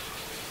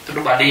 ඒකට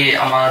බඩේ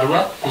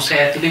අමාරුවක් කුස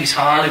ඇතුලේ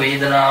විශාල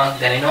වේදනාවක්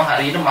දැනෙනවා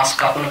හරියට මස්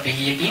කපන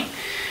පිහියකින්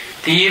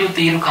තීරු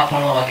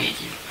කපනවා වගේ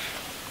කියන.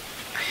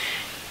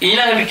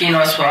 ඊළඟට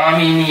කියනවා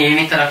ස්වාමීනි ඒ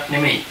විතරක්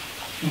නෙමෙයි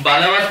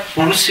බලවත්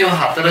පුරුෂයෝ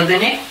 4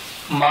 දෙනෙක්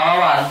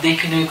මාව අත්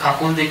දෙකෙනුයි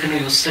කකුල්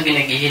දෙකෙනුයි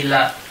උස්සගෙන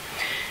ගිහිල්ලා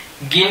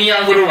ගිනි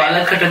අඟුරු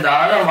වලකට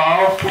දාලා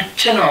මාව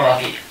පුච්චනවා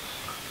වගේ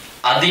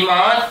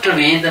අදිමාත්‍ර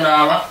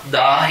වේදනාවක්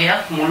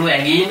 1000ක් මුළු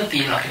ඇඟේම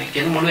තියෙනවා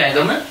කියන්නේ මුළු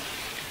ඇඟම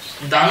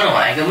දනවා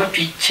ඇඟම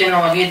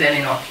පිච්චෙනවා වගේ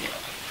දැනෙනවා කියනවා.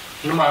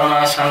 මොන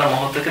මරණාසන්න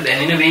මොහොතක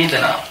දැනෙන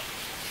වේදනාව.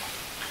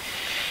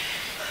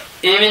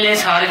 ඒ වෙලේ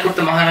සාරිපුත්ත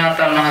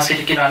මහරහතන්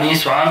වහන්සේට කියන අනේ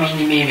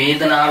ස්වාමීනි මේ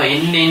වේදනාව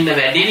එන්න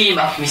වැඩි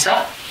වීමක් මිස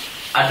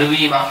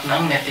අඩුවීමක්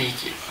නම් නැtei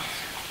කියලා.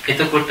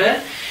 එතකොට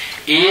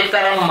ඒ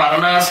තරම්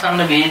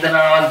මරණාසන්න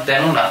වේදනාවක්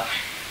දැනුණා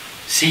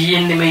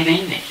සිහියෙන් නෙමෙයිද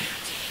ඉන්නේ.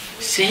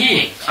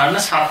 සිහියෙන් අන්න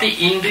සති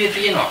ඉන්ද්‍රිය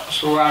තියෙනවා.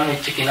 සෝවාන්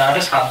වෙච්ච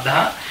කෙනාට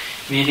සද්ධා,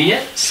 විරිය,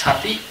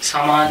 සති,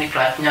 සමාධි,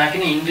 ප්‍රඥා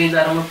කියන ඉන්ද්‍රිය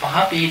ධර්ම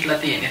 5 පිළිట్లా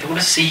තියෙනවා.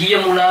 එතකොට සිහිය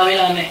මුලා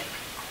වෙලා නැහැ.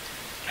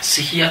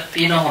 සිහියක්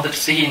තියෙනවා හොඳට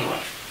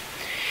සිහිනුවන.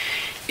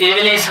 ඒ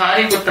වෙලේ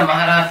සාරිපුත්ත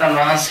මහරහතන්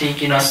වහන්සේ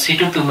කියනවා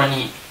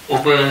සිටුතුමනි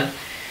ඔබ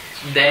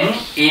දැන්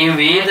ඒ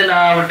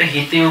වේදනාවට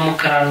හිත යොමු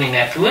කරන්නේ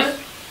නැතුව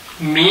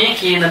මේ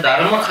කියන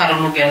ධර්ම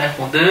කරුණු ගැන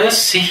හොඳ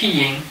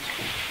සිහියෙන්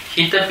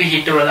හිත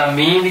පිහිටවලා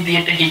මේ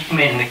විදියට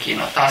හික්මෙන්න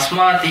කියනවා.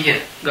 තස්මාතිහ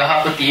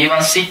ගහපති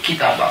එවං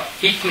සික්ඛිතබ්බා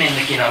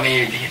හික්මෙන්න කියනවා මේ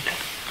විදියට.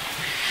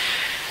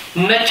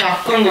 න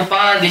චක්කුං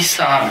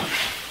උපාදිස්සාමි.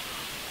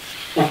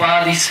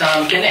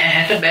 උපාදිස්සාමි කියන්නේ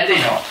ඇහැට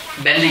බැඳෙනවා.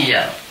 බැඳී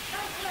යනවා.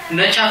 න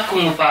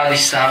චක්කුං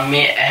උපාදිස්සාමි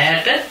මේ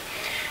ඇහැට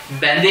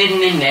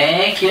බැඳෙන්නේ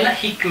නැහැ කියලා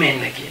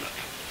හික්මෙන්න කියනවා.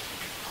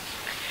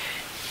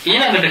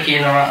 ඊළඟට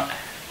කියනවා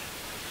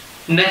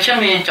නච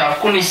මේ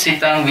චක්කු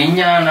නිස්සිතං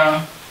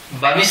විඥානං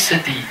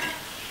භවිස්සති.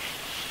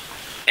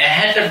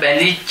 ඇහැට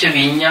බැඳිච්ච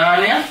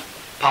විඥානය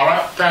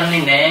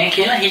පවත්න්නේ නැහැ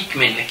කියලා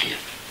හික්මෙන්න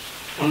කියලා.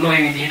 ඔන්න ඔය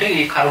විදිහට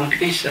මේ කරුණ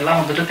ටික ඉස්සෙල්ලා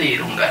හොඳට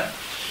තේරුම් ගන්න.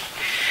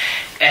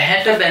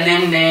 ඇහැට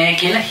බැඳෙන්නේ නැහැ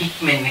කියලා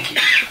හික්මෙන්න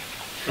කියනවා.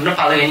 උන්න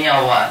පළවෙනි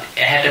අවවාදය.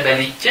 ඇහැට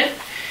බැඳිච්ච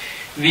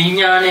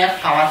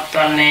විඥානයක්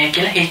පවත්වන්නේ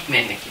කියලා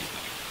හික්මෙන්න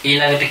කියනවා.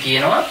 ඊළඟට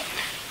කියනවා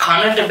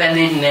කනට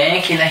බැඳෙන්නේ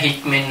නැහැ කියලා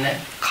හික්මෙන්න.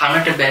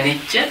 කනට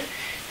බැඳිච්ච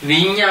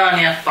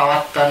විඥානයක්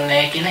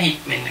පවත්වන්නේ කියලා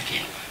හික්මෙන්න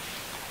කියනවා.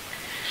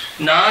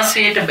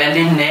 නාසයට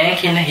බැඳෙන්නේ නැහැ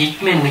කියලා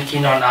හික්මෙන්න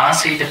කියනවා.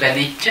 නාසයට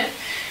බැඳිච්ච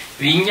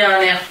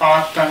විඥානයක්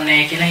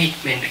පවත්වන්නේ කියලා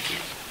හික්මෙන්න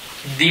කියනවා.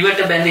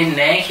 දිවට බැඳෙන්නේ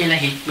නැහැ කියලා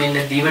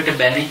හික්මෙන්න. දිවට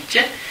බැඳිච්ච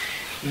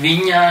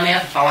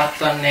විඥානයක්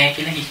පවත්වන්නේ නැහැ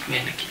කියලා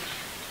හික්මෙන්න කියනවා.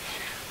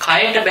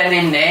 කයට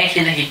බැඳෙන්නේ නැහැ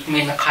කියලා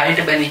හික්මෙන්න.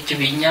 කයට බැඳිච්ච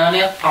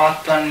විඥානයක්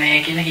පවත්වන්නේ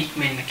නැහැ කියලා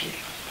හික්මෙන්න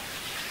කියනවා.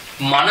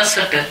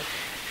 මනසට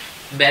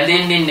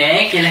බැඳෙන්නේ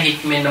නැහැ කියලා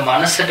හික්මෙන්න.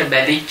 මනසට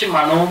බැඳිච්ච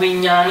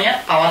මනෝවිඥානය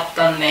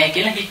පවත්වන්නේ නැහැ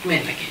කියලා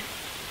හික්මෙන්න කියනවා.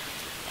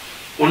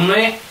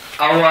 උන්වයේ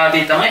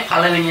අවවාදී තමයි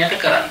පළවෙනියට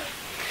කරන්නේ.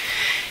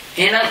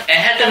 එහෙනම්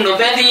ඇහැට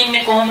නොබැඳී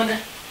ඉන්නේ කොහොමද?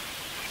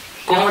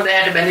 කොහොමද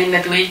ඇහැට බැඳෙන්නේ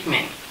නැතුව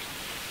හික්මෙන්නේ?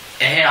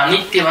 ඇහැ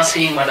අනිත්‍ය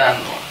වශයෙන්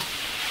වඩන්න ඕන.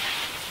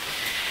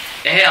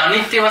 ඇහැ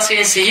අනිත්‍ය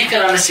වශයෙන්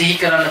සිහි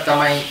කරන්න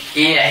තමයි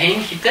ඒ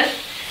ඇහෙන් හිත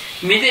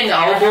මිදෙන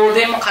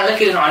අවබෝධයෙන්ම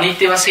කලකිරෙන.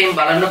 අනිත්‍ය වශයෙන්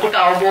බලනකොට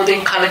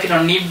අවබෝධයෙන්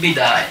කලකිරෙන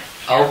නිබ්බිදාය.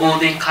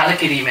 අවබෝධයෙන්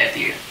කලකිරීම ඇති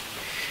වෙනවා.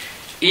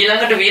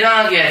 ඊළඟට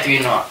විරාගය ඇති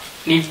වෙනවා.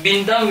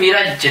 නිබ්බින්දම්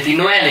විරජ්‍යති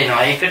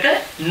නොඇලෙනවා. ඒකට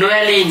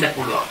නොඇලී ඉන්න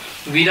පුළුවන්.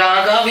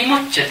 විරාගා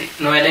විමුච්ඡති.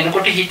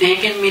 නොඇලෙනකොට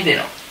හිතේකින්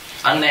මිදෙනවා.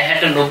 අන්න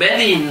ඇහැට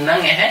නොබැඳී ඉන්නම්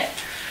ඇහැ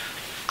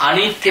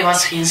අනිත්‍ය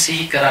වශයෙන්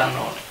සිහි කරන්න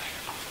ඕන.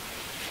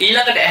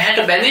 ඊළඟට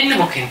ඇහැට බැඳෙන්නේ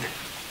මොකෙන්ද?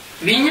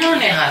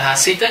 විඥානය හරහා.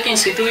 සිතකින්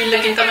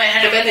සිතුවිල්ලකින් තමයි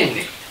ඇහැට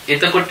බැඳෙන්නේ.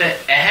 එතකොට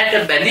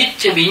ඇහැට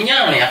බැඳිච්ච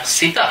විඥානයක්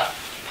සිත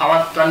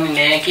පවත්වන්නේ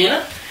නැහැ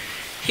කියලා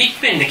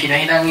හික්මෙන්න කියන.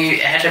 එහෙනම් මේ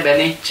ඇහැට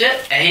බැඳිච්ච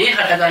ඇහි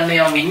හටගන්න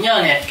යම්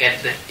විඥානයක්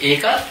ඇද්ද?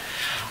 ඒක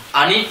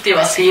අනිත්‍ය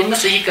වශයෙන්ම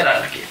සිහි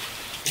කරන්න කියලා.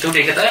 ඒකට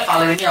ඒක තමයි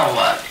පළවෙනි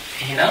අවවාදය.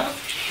 එහෙනම්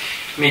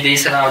මේ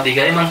දේශනාව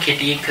දිගයි මම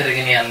කෙටියෙන්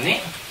කරගෙන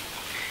යන්නේ.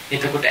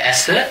 එතකොට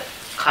ඇස,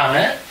 කන,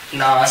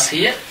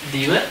 නාසය,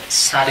 දිව,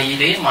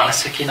 ශරීරය,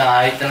 මනස කියන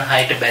ආයතන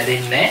හයට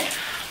බැඳෙන්නේ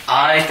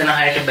ආයතන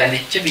හයට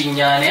බැඳිච්ච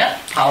විඥානය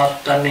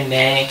පවත්වන්නේ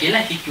නැහැ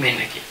කියලා හික්මෙන්න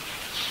කියලා.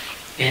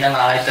 එහෙනම්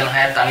ආයතන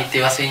හයත් අනිත්‍ය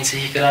වශයෙන්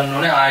සිහි කරන්න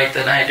ඕනේ.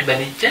 ආයතන හයට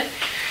බැඳිච්ච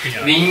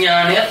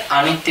විඥානයත්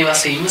අනිත්‍ය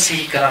වශයෙන්ම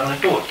සිහි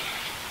කරන්නට ඕනේ.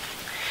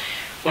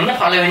 ඔන්න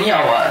පළවෙනි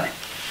අවවාදය.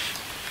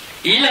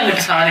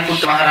 ඊළඟට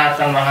සාරිපුත්ත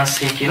මහරහතන්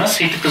වහන්සේ කියනවා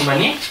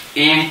සිටුතුමනි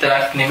ඒ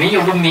විතරක් නෙමෙයි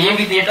ඔබ මේ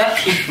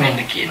විදියටත්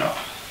හික්මෙන්න කියනවා.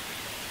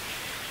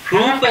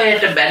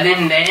 රූපයට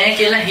බැඳෙන්නේ නැහැ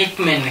කියලා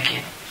හික්මෙන්න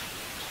කියනවා.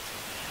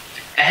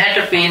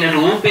 ඇහැට පේන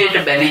රූපයට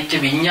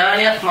බැඳිච්ච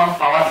විඥානයක් මම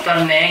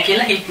පවත්වන්නේ නැහැ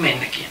කියලා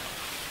හික්මෙන්න කියනවා.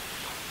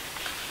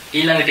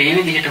 ඊළඟට ඒ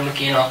විදිහටම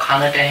කියනවා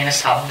කනට ඇහෙන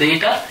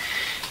ශබ්දයට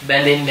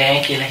බැඳෙන්නේ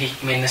නැහැ කියලා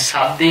හික්මෙන්න.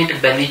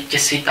 ශබ්දයට බැඳිච්ච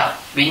සිත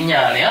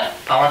විඥානය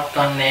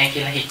පවත්වන්නේ නැහැ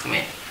කියලා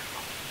හික්මෙන්න.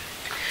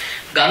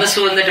 ගඳ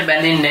සුවඳට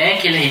බැඳෙන්නේ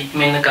නැහැ කියලා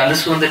හික්මෙන්න. ගඳ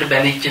සුවඳට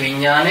බැඳිච්ච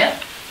විඥානය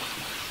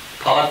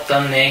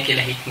පවත්වන්නේ නැහැ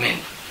කියලා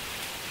හික්මෙන්න.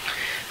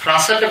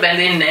 රසට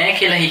බැඳෙන්නේ නැහැ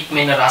කියලා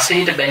හික්මෙන්න.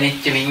 රසයට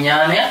බැඳිච්ච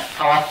විඥානය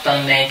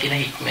පවත්වන්නේ නැහැ කියලා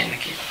හික්මෙන්න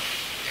කියනවා.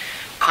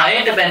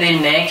 කයට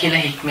බැඳෙන්නේ නැහැ කියලා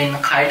හික්මෙන්න.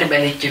 කයට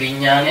බැඳිච්ච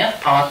විඥානය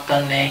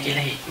පවත්වන්නේ නැහැ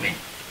කියලා හික්මෙන්න.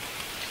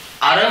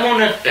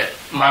 අරමුණට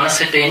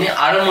මනසට එන්නේ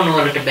අරමුණු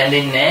වලට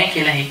බැඳෙන්නේ නැහැ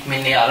කියලා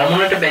හික්මෙන්නේ.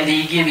 අරමුණට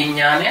බැඳී ගිය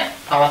විඥානය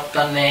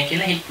පවත්වන්නේ නැහැ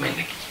කියලා හික්මෙන්න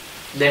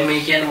කියනවා. දැන්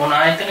මේ කියන්නේ මොන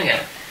ආයතන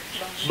ගැන?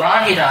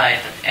 බාහිර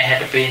ආයතන.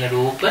 ඇහැට පේන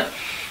රූප,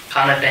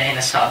 කනට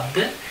ඇහෙන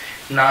ශබ්ද,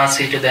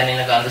 නාසයට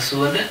දැනෙන ගඳ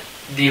සුවඳ,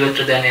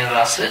 දිවට දැනෙන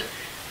රස,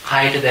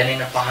 කයට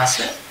දැනෙන පහස,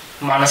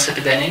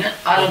 මනසට දැනෙන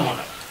අරමුණ.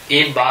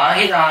 ඒ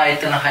බාහිර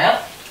ආයතන හයත්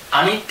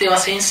අනිත්‍ය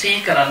වශයෙන්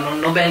සිහි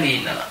කරන්න නොබැඳී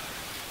ඉන්නවා.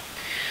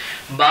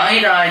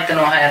 බාහිර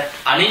ආයතන හයත්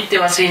අනිත්‍ය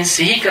වශයෙන්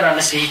සිහි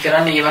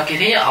කරන්න ඒවා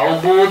කෙරෙහි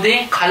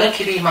අවබෝධයෙන්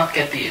කලකිරීමක්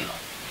ඇති වෙනවා.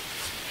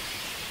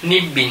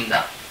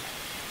 නිබ්බින්දා.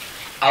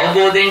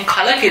 අවබෝධයෙන්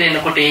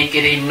කලකිරෙනකොට ඒ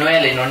කෙරෙහි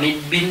නොඇලෙනවා.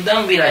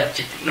 නිබ්බින්දම්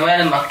විරජ්‍යති.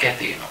 නොඇලමක්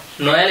ඇති වෙනවා.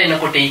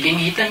 නොඇලෙනකොට ඒකෙන්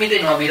හිත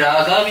මිදෙනවා.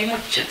 විරාගා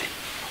විමුච්ඡති.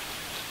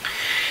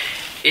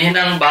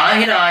 එහෙනම්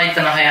බාහිර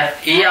ආයතන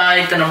හයත් ඒ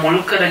ආයතන මුල්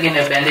කරගෙන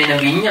බැඳෙන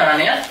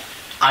විඥානය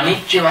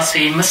අනිත්‍ය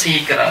වශයෙන්ම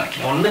සිහි කරන්න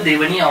කියන. ඔන්න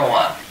දෙවෙනි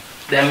අවවාදය.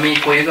 දැන් මේ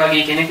කොයි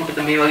වගේ කෙනෙකුටද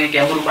මේ වගේ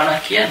ගැඹුරු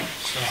බණක්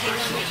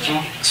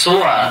කියන්නේ?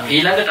 සෝවාන්.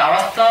 ඊළඟට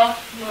අවස්ථාව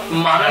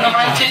මරණ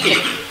මංචකේ.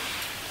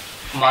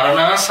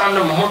 මරණාසන්න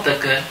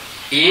මොහොතක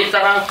ඒ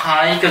තරම්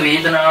කායික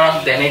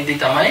වේදනාවක් දැනෙද්දි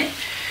තමයි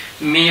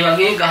මේ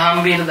වගේ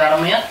ගාම්භීර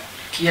ධර්මයක්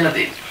කියලා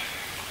දෙන්නේ.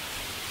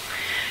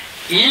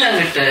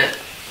 ඊළඟට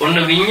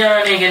ඔන්න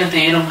විඥානය ගැන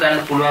තේරුම්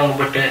ගන්න පුළුවන්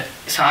ඔබට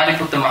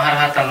සාරිපුත්ත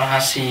මහරහතන්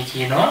වහන්සේ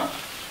කියනවා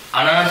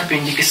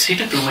අනාථපිණ්ඩික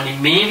සිටුතුමනි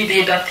මේ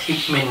විදිහටත්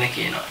හික්මෙන්න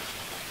කියනවා.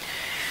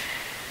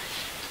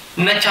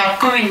 න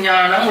චක්කු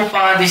විඥානං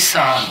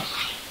උපාදිස්සාමි.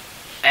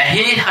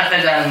 ඇහි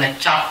හටගන්න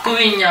චක්කු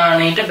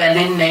විඥාණයට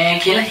බැඳෙන්නේ නැහැ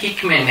කියලා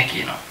හික්මෙන්න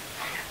කියනවා.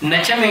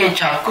 නච මේ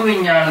චක්කු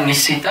විඥාන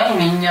නිසිතං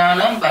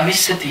විඥානං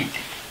භවිස්සති.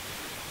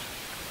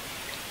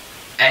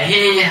 ඇහි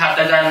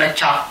හටගන්න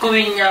චක්කු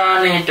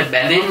විඥාණයට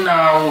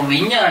බැඳෙන්නා වූ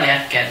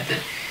විඥානයක් ඇද්ද?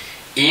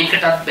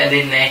 ඒකටත්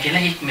බැඳෙන්නේ නැහැ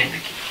කියලා හික්මෙන්න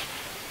කියනවා.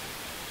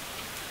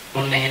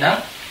 ඔන්න එහෙනම්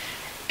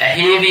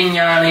ඇහි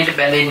විඥාණයට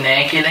බැඳෙන්නේ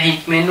නැහැ කියලා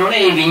හික්මෙන්න ඕන.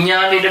 ඒ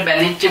විඥාණයට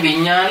බැඳිච්ච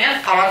විඥානය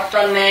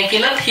පවත්වන්නේ නැහැ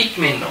කියලාත්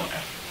හික්මෙන්න ඕන.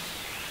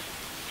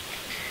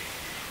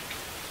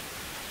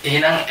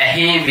 එහෙනම්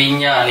ඇහි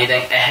විඥාණය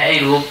දැන් ඇහැයි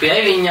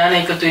රූපයයි විඥානය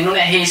එකතු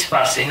වෙනුනේ ඇහි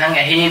ස්පර්ශය. එහෙනම්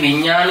ඇහි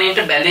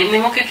විඥාණයට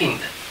බැඳෙන්නේ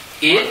මොකකින්ද?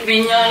 ඒ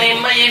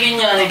විඥාණයෙන්ම ඒ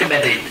විඥාණයට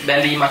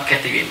බැඳීමක්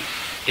ඇති වෙන්නේ.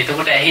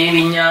 එතකොට ඇහි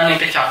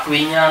විඥාණයට චක්කු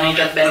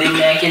විඥාණයටත් බැඳෙන්නේ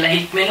නැහැ කියලා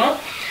හික්මෙනවා.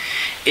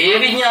 ඒ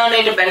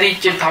විඥාණයට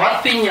බැඳිච්ච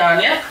තවත්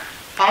විඥානයක්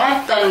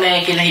පවත්වන්නේ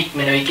නැහැ කියලා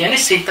හික්මෙනවා. ඒ කියන්නේ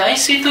සිතයි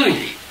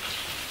සිතුවිලි.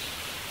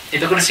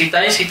 එතකොට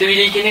සිතයි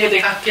සිතුවිලි කියන එක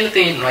දෙකක් කියලා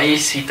තේරෙනවා. මේ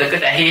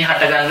සිතකට ඇහි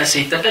හටගන්න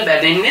සිතට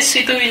බැඳෙන්නේ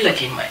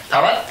සිතුවිල්ලකින්මයි.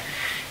 තවත්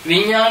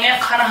විඥානයක්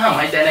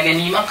කරාමයි දැන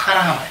ගැනීමක්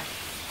කරාමයි.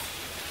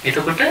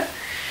 එතකොට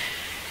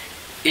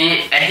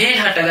ඒ ඇහි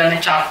හටගන්න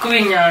චක්කු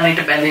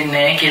විඥාණයට බැඳෙන්නේ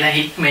නැහැ කියලා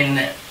හික්මෙන්න.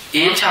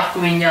 ඒ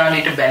චක්කු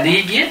විඥාණයට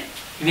බැඳී ගිය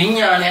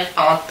විඥානයක්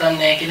පවත්වන්නේ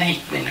නැහැ කියලා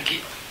හික්මෙන්න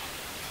කියනවා.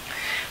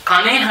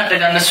 කනේ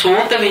හටගන්න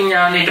සෝත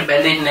විඥාණයට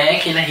බැඳෙන්නේ නැහැ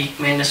කියලා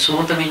හික්මෙන්න.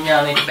 සෝත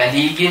විඥාණයට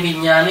බැඳී ගිය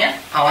විඥානය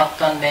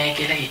පවත්වන්නේ නැහැ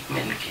කියලා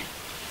හික්මෙන්න කියනවා.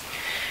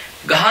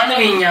 ගහන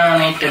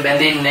විඥාණයට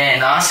බැඳෙන්නේ නැහැ.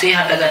 නාසයේ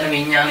හටගන්න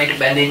විඥාණයට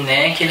බැඳෙන්නේ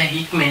නැහැ කියලා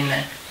හික්මෙන්න.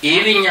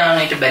 ඒ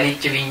විඥාණයට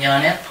බැඳිච්ච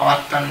විඥානය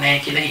පවත්වන්නේ නැහැ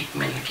කියලා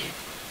හික්මෙන්න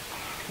කියනවා.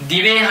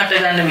 දිවේ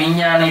හටගන්න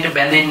විඥාණයට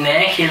බැඳෙන්නේ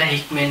නැහැ කියලා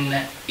හික්මෙන්න.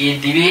 ඒ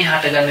දිවේ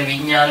හටගන්න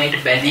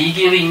විඥාණයට බැඳී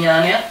ගිය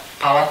විඥානය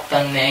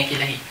පවත්වන්නේ නැහැ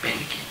කියලා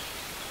හික්මෙන්න කියනවා.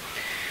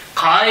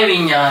 කාය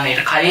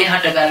විඥාණයට කයේ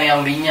හටගන්න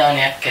යම්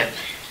විඥානයක් ඇද්ද?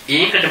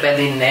 ඒකට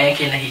බැඳෙන්නේ නැහැ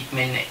කියලා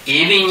හික්මෙන්න.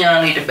 ඒ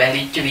විඥාණයට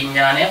බැඳිච්ච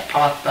විඥානය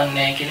පවත්වන්නේ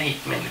නැහැ කියලා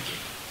හික්මෙන්න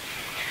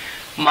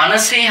කියනවා.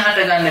 මනසේ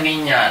හටගන්න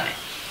විඥානය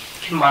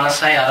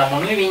මනසයි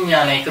අරමුණේ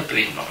විඥානය එකතු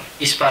වෙන්න ඕනේ.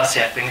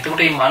 ස්පර්ශයක් වෙන. එතකොට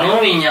මේ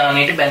මනෝ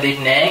විඥාණයට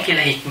බැඳෙන්නේ නැහැ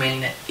කියලා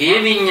හික්මෙන්න.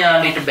 ඒ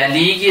විඥාණයට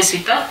බැඳී ගිය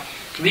සිත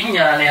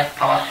විඥානයක්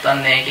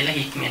පවත්වන්නේ නැහැ කියලා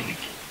හික්මෙන්න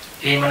කියනවා.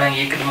 එහෙමනම්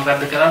ඒකට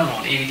මොකද්ද කරන්න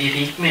ඕනේ? මේ විදිහට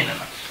හික්මෙන්න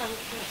නම්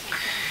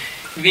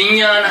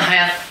විඥාන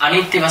හයත්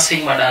අනිත්‍ය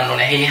වශයෙන් වඩන්න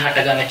ඕනේ. එහි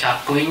හටගන්න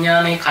චක්කු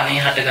විඥානය,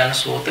 කනේ හටගන්න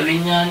සෝත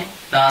විඥානය,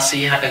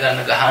 නාසයේ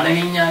හටගන්න ගහන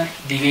විඥානය,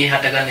 දිවේ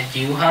හටගන්න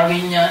ජීවහා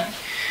විඥානය,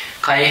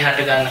 කයේ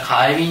හටගන්න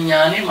කාය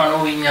විඥානය,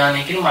 මනෝ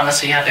විඥානය කියන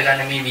මනසේ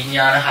හටගන්න මේ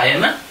විඥාන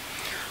හයම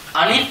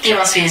අනිත්‍ය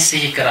වශයෙන්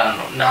සිහි කරන්න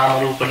ඕනේ. නාම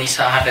රූප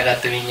නිසා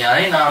හටගත්ත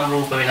විඥානය නාම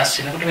රූප වෙනස්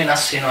වෙනකොට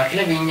වෙනස් වෙනවා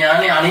කියලා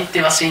විඥානය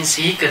අනිත්‍ය වශයෙන්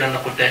සිහි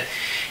කරනකොට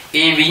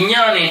ඒ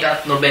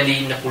විඥාණයටත් නොබැඳී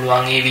ඉන්න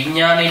පුළුවන්. ඒ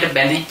විඥාණයට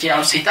බැඳිච්ච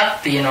යම් සිතක්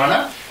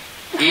තියෙනවනම්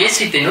ඒ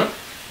සිතෙනොත්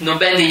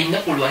නොබැඳී ඉන්න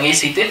පුළුවන්. ඒ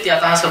සිතෙත්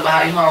යථා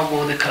ස්වභාවයම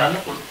අවබෝධ කරන්න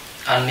පුළුවන්.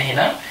 අන්න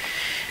එහෙනම්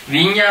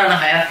විඥාන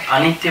හයත්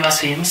අනිත්‍ය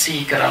වශයෙන්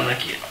සිහි කරන්න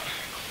කියනවා.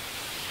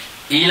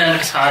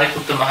 ඊළඟට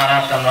සාරිපුත්ත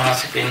මහරහතන්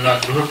වහන්සේ පෙන්වන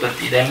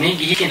ගෘහපති දැන් මේ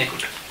ගිහි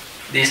කෙනෙකුට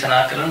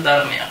දේශනා කරන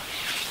ධර්මයක්.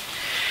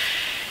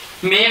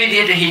 මේ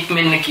විදිහට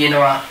හික්මෙන්න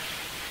කියනවා.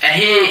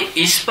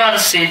 ඇහි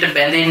ස්පර්ශයට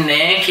බැඳෙන්නේ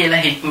නැහැ කියලා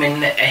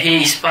හික්මෙන්න. ඇහි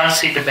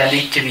ස්පර්ශයට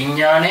බැඳිච්ච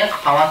විඥානයක්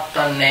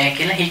පවත්වන්නේ නැහැ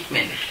කියලා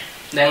හික්මෙන්න.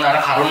 දැන්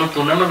අර කරුණු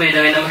තුනම වෙන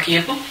වෙනම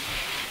කියපු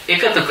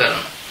එකතු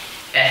කරනවා.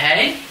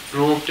 ඇහැයි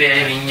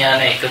රූපයයි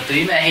විඥානය එකතු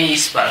වීම ඇහි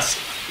ස්පර්ශය.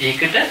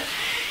 ඒකට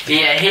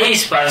ඒ ඇහි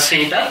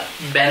ස්පර්ශයට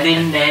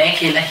බැඳෙන්නේ නැහැ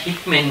කියලා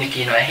හික්මෙන්න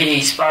කියනවා.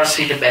 ඇහි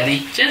ස්පර්ශයට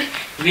බැඳිච්ච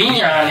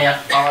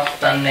විඥානයක්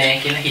පවත්වන්නේ නැහැ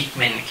කියලා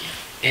හික්මෙන්න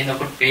කියනවා.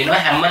 එනකොට පේනවා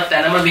හැම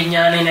තැනම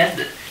විඥානේ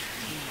නැද්ද?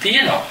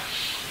 තියෙනවා.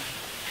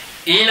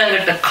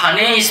 ඊළඟට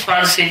කනේ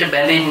ස්පර්ශයට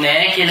බැඳෙන්නේ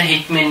නැහැ කියලා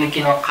හික්මෙන්න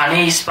කියනවා.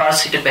 කනේ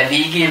ස්පර්ශයට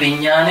බැඳී ගිය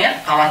විඥානය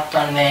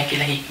පවත්වන්නේ නැහැ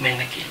කියලා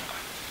හික්මෙන්න කියනවා.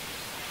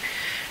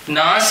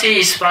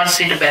 නාසයේ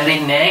ස්පර්ශයට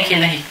බැඳෙන්නේ නැහැ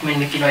කියලා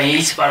හික්මෙන්න කියනවා.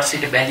 ඒ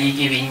ස්පර්ශයට බැඳී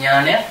ගිය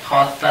විඥානය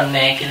පවත්වන්නේ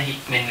නැහැ කියලා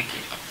හික්මෙන්න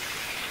කියනවා.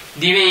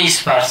 දිවේ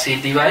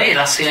ස්පර්ශය දිවයි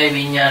රසයයි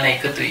විඥාන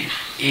එකතු වී.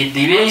 ඒ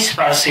දිවේ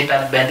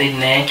ස්පර්ශයටත් බැඳෙන්නේ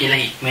නැහැ කියලා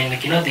හික්මෙන්න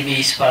කියනවා.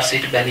 දිවේ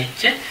ස්පර්ශයට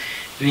බැඳිච්ච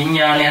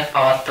විඥානයක්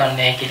පවත්වන්නේ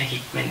නැහැ කියලා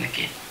හික්මෙන්න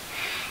කියනවා.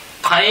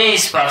 කයේ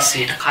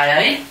ස්පර්ශයට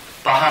කයයි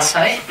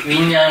පහසයි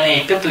විඥානය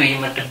එකතු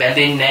වීමට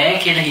බැඳෙන්නේ නැහැ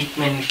කියලා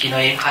හික්මෙන්න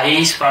කියනවා. ඒ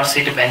කයේ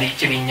ස්පර්ශයට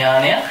බැඳිච්ච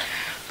විඥානය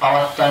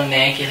පවත්වන්නේ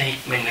නැහැ කියලා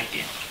හික්මෙන්න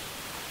කියනවා.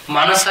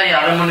 මනසයි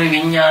අරමුණු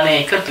විඥානය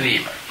එකතු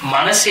වීම.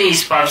 මනසේ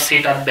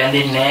ස්පර්ශයටත්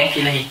බැඳෙන්නේ නැහැ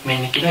කියලා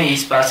හික්මෙන්න කියනවා. ඒ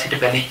ස්පර්ශයට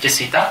බැඳිච්ච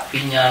සිත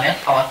විඥානය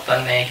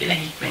පවත්වන්නේ නැහැ කියලා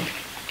හික්මෙන්න.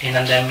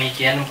 එහෙනම් දැන් මේ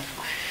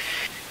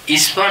කියන්නේ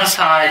ස්පර්ශ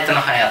ආයතන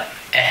හයත්.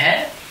 ඇහැ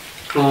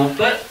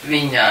රූප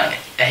විඥානය,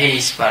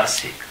 ඇහි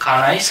ස්පර්ශය,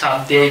 කනයි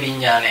ශබ්දයේ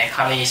විඥානය,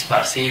 කනේ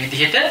ස්පර්ශය. මේ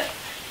විදිහට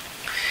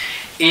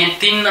ඒ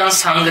තින්න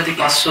සංගති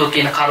පස්සෝ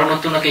කියන කරුණු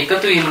තුනක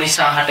එකතු වීම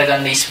නිසා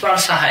හටගන්න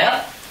ස්පර්ශ හය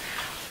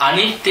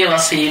අනිත්‍ය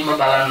වශයෙන්ම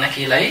බලන්න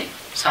කියලායි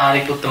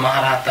සාරිපුත්ත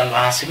මහරහතන්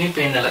වහන්සේ මේ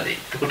පෙන්නලා දෙන්නේ.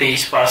 එතකොට මේ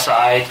ස්පර්ශ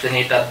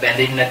ආයතනයටත්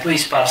බැඳෙන්නේ නැතුව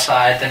ස්පර්ශ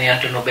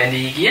ආයතනයට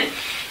නොබැඳී ගිය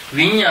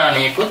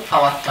විඥානයකොත්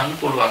පවත්වන්න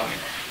පුළුවන්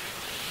වෙනවා.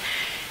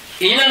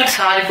 ඊළඟට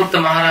සාරිපුත්ත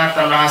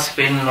මහරහතන් වහන්සේ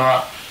පෙන්නවා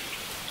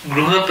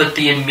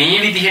ගෘහපතිය මේ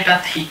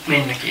විදිහටත්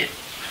හික්මෙන්න කියලා.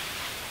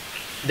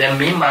 දැන්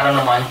මේ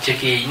මරණ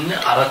මංචකයේ ඉන්න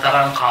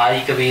අරතරන්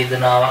කායික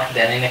වේදනාවක්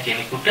දැනෙන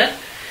කෙනෙකුට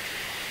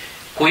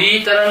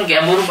කොයිතරම්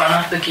ගැඹුරු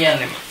බණක්ද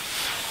කියන්නේ.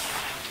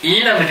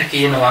 ඊළඟට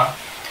කියනවා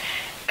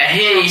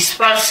ඇහි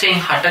ස්පර්ශයෙන්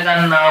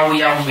හටගන්නා වූ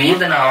යම්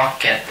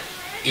වේදනාවක් ඇද්ද?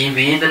 ඒ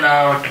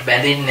වේදනාවට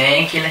බැඳෙන්නේ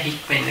නැහැ කියලා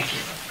හික්මෙන්න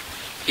කියනවා.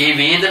 ඒ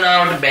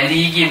වේදනාවට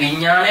බැඳී ගිය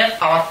විඥානයක්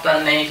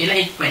පවත්වන්නේ නැහැ කියලා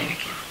හික්මෙන්න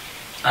කියනවා.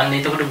 අන්න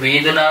එතකොට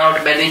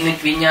වේදනාවට බැඳෙන්නේ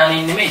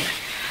විඥාණයෙන් නෙමෙයි.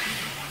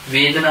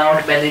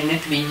 වේදනාවට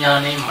බැඳෙන්නේ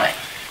විඥාණයෙන්මයි.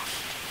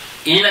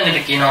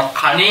 ඊළඟට කියනවා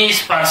කනේ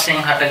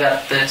ස්පර්ශයෙන්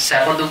හටගත්ත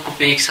සැප දුක්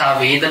උපේක්ෂා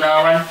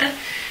වේදනාවන්ට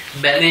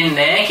බැඳෙන්නේ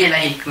නැහැ කියලා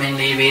හික්මෙන්න.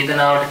 මේ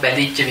වේදනාවට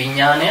බැඳිච්ච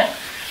විඥානය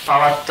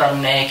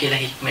පවත්වන්නේ නැහැ කියලා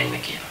හික්මෙන්න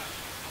කියනවා.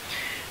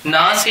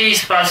 නාසයේ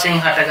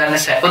ස්පර්ශයෙන් හටගන්න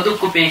සැප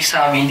දුක්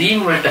උපේක්ෂා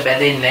විඳීම් වලට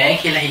බැඳෙන්නේ නැහැ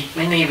කියලා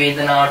හික්මෙන්න. මේ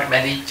වේදනාවට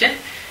බැඳිච්ච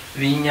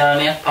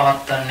විඥානයක්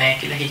පවත්වන්නේ නැහැ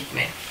කියලා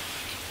හික්මෙන්න.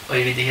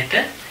 ওই විදිහට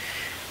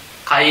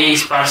කයේ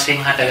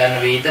ස්පර්ශයෙන්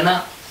හටගන්න වේදනා,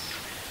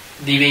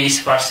 දිවේ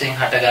ස්පර්ශයෙන්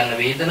හටගන්න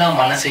වේදනා,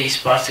 මනසේ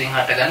ස්පර්ශයෙන්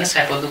හටගන්න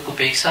සැප දුක්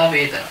උපේක්ෂා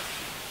වේදනා.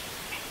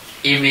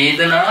 මේ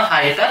වේදනා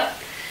හයට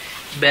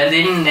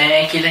බැඳෙන්නේ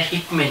නැහැ කියලා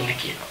හික්මෙන්න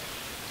කියනවා.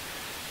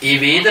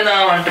 මේ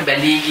වේදනාවන්ට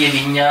බැඳී ගිය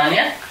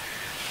විඥානය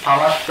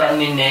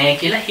පවත්වන්නේ නැහැ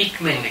කියලා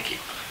හික්මෙන්න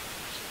කියනවා.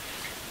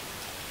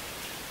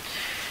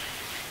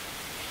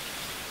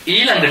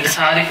 ඊළඟට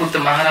සාරිපුත්ත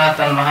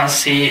මහරහතන්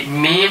වහන්සේ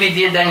මේ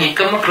විදිය දැන්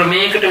එකම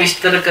ක්‍රමයකට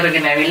විස්තර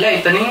කරගෙන ඇවිල්ලා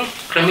එතනින්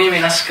ක්‍රමය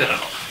වෙනස්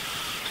කරනවා.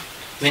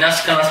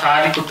 වෙනස් කරන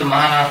සාරිපුත්ත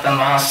මහරහතන්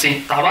වහන්සේ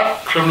තවත්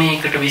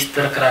ක්‍රමයකට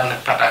විස්තර කරන්න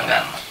පටන්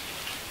ගන්නවා.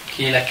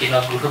 කියලා කියන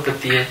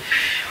ගෘහපතිය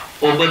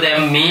ඔබ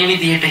දැන් මේ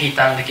විදිහට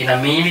හිතන්න කියන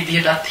මේ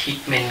විදිහටත්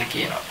හික්මෙන්න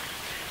කියනවා.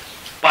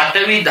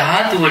 පඨවි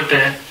ධාතුවට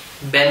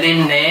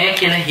බැඳෙන්නේ නැහැ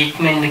කියලා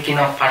හික්මෙන්න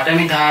කියනවා.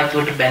 පඨවි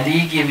ධාතුවට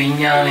බැඳී ගිය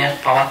විඥානය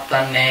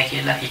පවත්වන්නේ නැහැ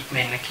කියලා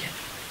හික්මෙන්න කියනවා.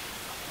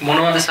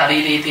 මොනවද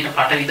ශරීරයේ තියෙන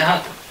පඨවි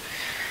ධාතු?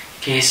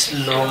 කේස්,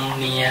 ලොම්,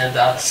 නිය,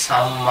 දත්,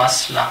 සම්මස්,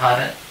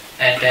 නහර,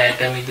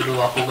 ඇට මිදුළු,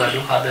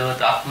 වකුගඩු,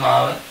 හදවත,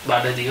 අක්මාව,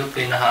 බඩදිව,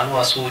 පෙනහළු,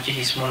 අසූචි,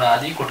 හිස්මුල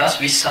ආදී කොටස්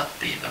 20ක්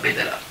තියෙනවා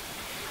බෙදලා.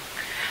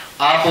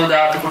 ආපෝ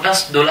ධාතු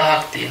කොටස්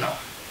 12ක් තියෙනවා.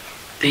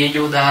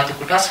 තේජෝ ධාතු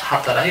කොටස්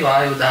 4යි,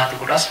 වායෝ ධාතු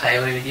කොටස් 6යි.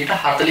 ඔය විදිහට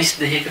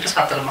 42කට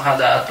සතර මහා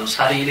ධාතු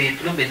ශරීරය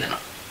තුල බෙදෙනවා.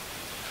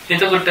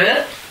 එතකොට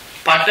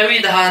පඨවි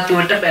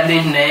ධාතුවට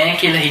බැඳෙන්නේ නැහැ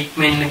කියලා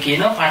හික්මෙන්න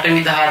කියනවා.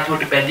 පඨවි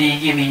ධාතුවට බැඳී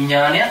ගිය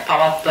විඥානය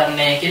පවත්වන්නේ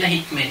නැහැ කියලා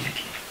හික්මෙන්න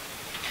කියනවා.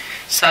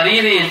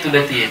 ශරීරය තුල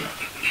තියෙන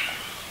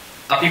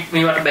අපි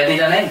මේවට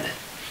බැඳිලා නැද්ද?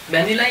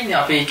 බැඳිලා ඉන්නේ.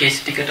 අපේ කෙස්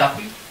ටිකට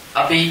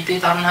අපේ හිතේ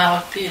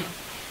තණ්හාවක්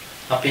තියෙනවා.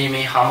 අපි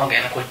මේ හැම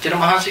ගැන කොච්චර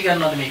මහන්සි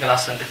ගන්නවද මේක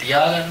ලස්සනට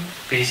තියාගන්න,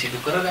 පිරිසිදු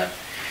කරගන්න.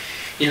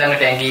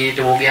 ඊළඟට ඇඟේ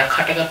රෝගයක්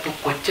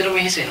හටගත්තොත් කොච්චර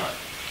වෙහෙසෙනවද?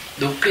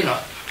 දුක් වෙනවා.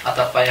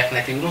 අතපයක්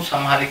නැති වුණොත්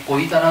සමහරෙක්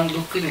කොයිතරම්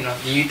දුක්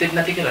විඳිනවද? ජීවිතේත්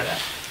නැති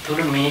කරගන්න.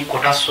 ඒතකොට මේ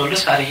කොටස් වල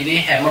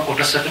ශරීරයේ හැම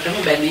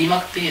කොටසකටම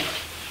බැඳීමක් තියෙනවා.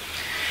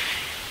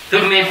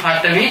 ඒතකොට මේ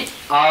පඨවි,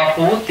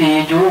 ආපෝ,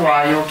 තේජෝ,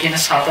 වායෝ කියන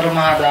සතර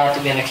මහා ධාතු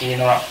ගැන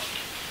කියනවා.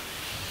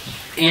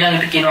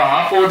 ඊළඟට කියනවා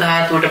ආපෝ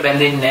ධාතුවට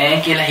බැඳෙන්නේ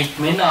නැහැ කියලා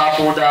හික්මෙන්න.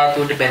 ආපෝ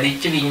ධාතුවට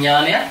බැඳිච්ච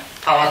විඥානය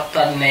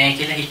පවත්වන්නේ නැහැ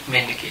කියලා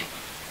හික්මෙන්න කියනවා.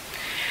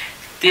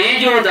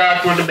 තේජෝ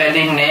ධාතුවට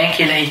බැඳෙන්නේ නැහැ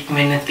කියලා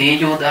හික්මෙන්න.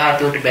 තේජෝ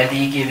ධාතුවට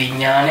බැඳී ගිය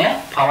විඥානය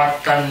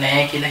පවත්වන්නේ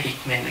නැහැ කියලා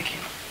හික්මෙන්න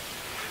කියනවා.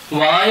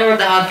 වායෝ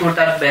ධාතුවට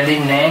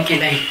බැඳෙන්නේ නැහැ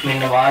කියලා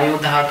හික්මෙන්න. වායෝ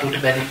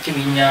ධාතුවට බැඳිච්ච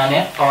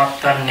විඥානය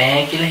පවත්වන්නේ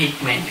නැහැ කියලා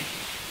හික්මෙන්න.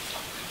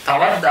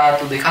 තවත්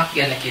ධාතු දෙකක්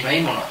ගැන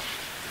කියනයි මොනවද?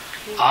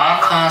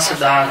 ආකාශ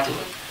ධාතුව.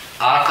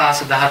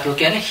 ආකාශ ධාතුව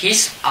කියන්නේ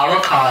හිස්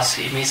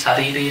අවකාශය. මේ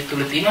ශරීරය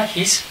තුල තියෙන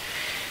හිස්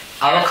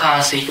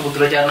අවකාශයක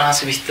බුදුරජාණන්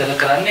වහන්සේ විස්තර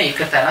කරන්නේ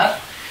එක තැනක්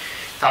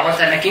තව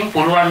තැනකින්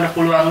පුරවන්න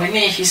පුළුවන්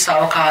වෙන්නේ හිස්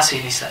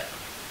අවකාශය නිසා.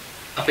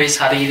 අපේ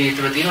ශරීරය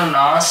තුල තියෙන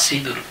නාස්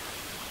සිදුරු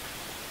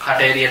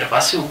කටේරියට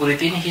පස්සේ උගුරේ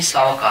තියෙන හිස්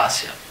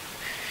අවකාශය.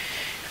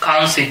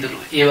 කන් සිදුරු.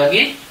 ඒ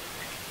වගේ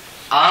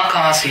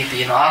ආකාශයේ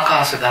තියෙන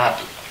ආකාශ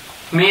ධාතු.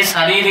 මේ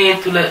ශරීරය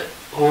තුල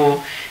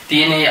හෝ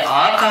තියෙන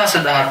ආකාශ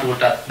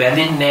ධාතුවටත්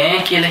බැඳෙන්නේ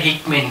නැහැ කියලා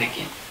හික්මෙන්න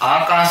කියනවා.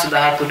 ආකාශ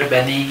ධාතුවට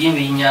බැඳී ගිය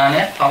විඥානය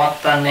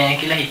පවත්වන්නේ නැහැ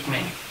කියලා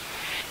හික්මෙන්න.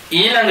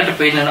 ඊළඟට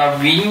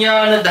පෙන්නනවා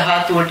විඥාන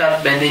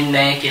ධාතුවටත් බැඳෙන්නේ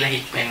නැහැ කියලා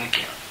හික්මෙන්න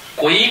කියනවා.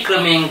 කොයි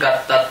ක්‍රමයෙන්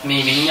ගත්තත්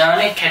මේ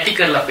විඥානය කැටි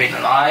කරලා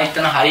පෙන්නනවා.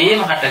 ආයතන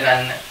හයේම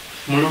හටගන්න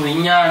මුළු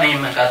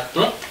විඥාණයම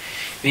ගත්තොත්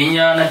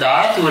විඥාන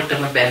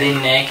ධාතුවටම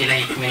බැඳෙන්නේ නැහැ කියලා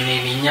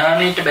හික්මෙන්නේ.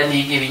 විඥාණයට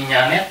බැඳී ගිය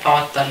විඥානය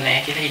පවත්වන්නේ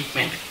නැහැ කියලා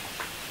හික්මෙන්න.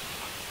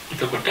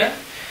 එතකොට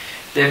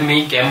දැන්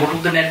මේ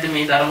ගැඹුරුද නැද්ද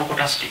මේ ධර්ම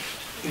කොටස් ටික?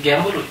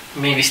 ගැඹුරුයි.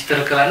 මේ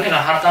විස්තර කරන්නේ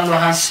රහතන්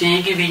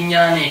වහන්සේගේ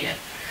විඥානය ගැන.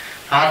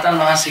 රහතන්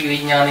වහන්සේගේ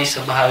විඥානයේ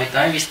ස්වභාවය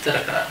තමයි විස්තර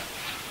කරන්නේ.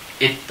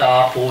 එත්තා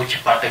පෝච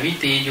පඨවි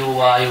තේජෝ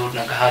වායෝ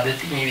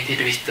නගහදති මේ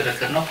විදිහට විස්තර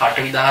කරනවා.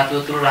 පඨවි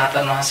ධාතුව තුළ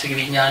රහතන් වහන්සේගේ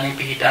විඥානය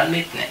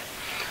පිහිටන්නේත් නැහැ.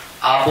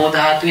 ආපෝ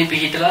ධාතුවේ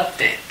පිහිටලත්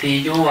නැහැ.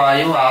 තේජෝ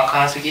වායෝ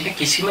ආකාශ කියන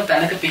කිසිම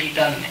තැනක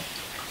පිහිටන්නේ නැහැ.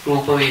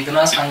 රූප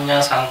වේදනා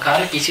සංඥා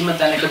සංකාර කිසිම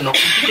තැනක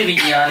නොපිහිට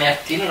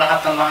විඥානයක් තියෙන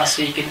රහතන්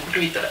වහන්සේ කෙනෙකුට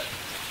විතරයි.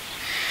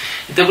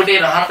 එතකොට මේ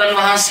රහතන්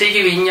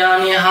වහන්සේගේ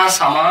විඥානය හා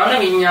සමාන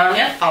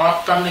විඥානයක්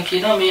පවත්වන්න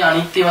කියනවා. මේ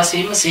අනිත්‍ය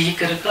වශයෙන්ම සිහි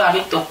කර කර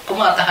අනිත්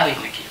ඔක්කොම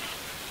අතහරින්න කියනවා.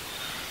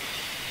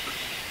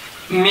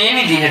 මේ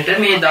විදිහට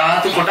මේ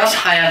ධාතු කොටස්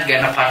 6ක්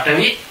ගැන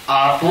පඨවි,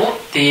 ආපෝ,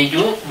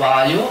 තේජෝ,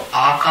 වායෝ,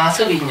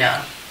 ආකාශ,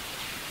 විඥාන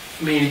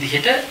මේ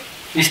විදිහට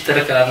විස්තර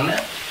කරන්න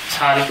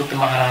සාරිපුත්ත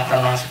මහ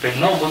රහතන් වහන්සේ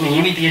පෙන්නනවා. ඔබ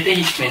මේ විදිහට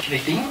හික්මෙන්න.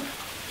 ඉතින්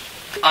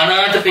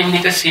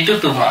අනාථපිණ්ඩික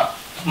සිටුතුමා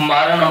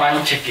මරණ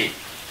මංචකේ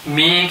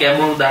මේ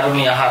ගැඹුරු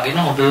ධර්මය අහගෙන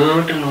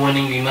හොඳට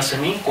නුවණින්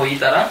විමසමින්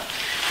කොයිතරම්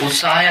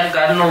උත්සාහයක්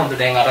ගන්න ඕනද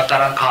දැන් අර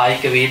තරම්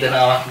කායික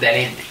වේදනාවක්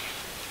දැනෙද්දි.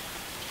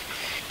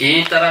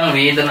 ඒ තරම්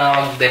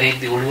වේදනාවක්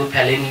දැනෙද්දි ඔළුව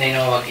පැලෙන්න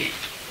එනවා වගේ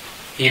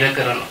හිර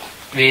කරන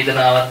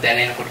වේදනාවක්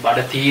දැනෙනකොට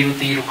බඩ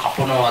තීරු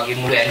කපනවා වගේ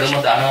මුළු ඇඟම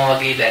දනවා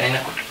වගේ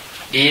දැනෙනකොට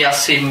ඒ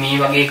අස්සෙන් මේ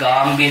වගේ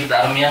ගාම්භීර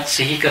ධර්මයක්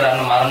සිහි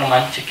කරන්න මරණ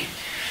මංචකේ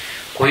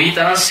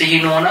කොයිතරම්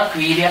සිහිනෝනක්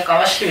වීර්යයක්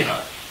අවශ්‍ය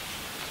වෙනවද?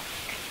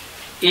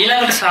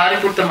 ඊළඟට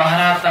සාරිපුත්ත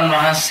මහරහතන්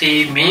වහන්සේ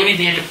මේ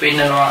විදිහට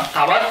පෙන්නනවා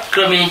තවත්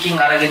ක්‍රමයකින්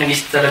අරගෙන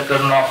විස්තර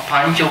කරනවා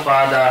පංච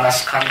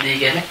උපාදානස්කන්ධය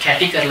ගැන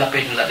කැටි කරලා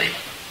පෙන්නලා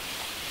දෙනවා.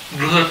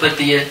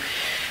 ගෘහපතිය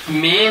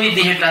මේ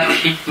විදිහට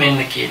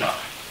හික්මෙන්න කියනවා.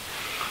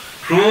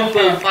 රූප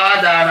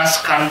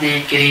උපාදානස්කන්ධය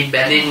කෙරෙහි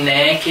බැඳෙන්නේ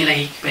නැහැ කියලා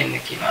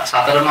හික්මෙන්න කියනවා.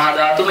 සතර මහා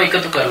ධාතුම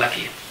එකතු කරලා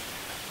කියනවා.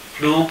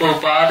 රූප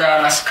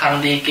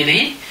උපාදානස්කන්ධය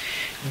කෙරෙහි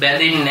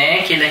බැඳෙන්නේ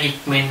නැහැ කියලා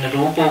හික්මෙන්න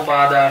රූප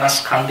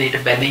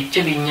උපාදානස්කන්ධයට බැඳිච්ච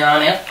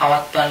විඥානයක්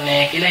පවත්වන්නේ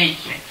නැහැ කියලා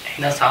හික්මෙන්න.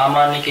 එහෙනම්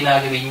සාමාන්‍ය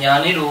කෙනාගේ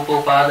විඥානේ රූප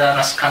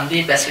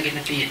උපාදානස්කන්ධයේ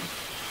බැසගෙන තියෙනවා.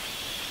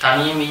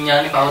 තනියම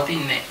විඥානේ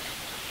පවතින්නේ නැහැ.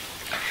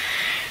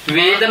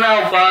 වේදනා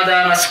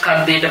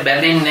උපාදානස්කන්ධයට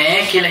බැඳෙන්නේ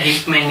නැහැ කියලා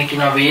හික්මෙන්න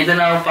කියනවා.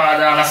 වේදනා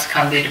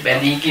උපාදානස්කන්ධයට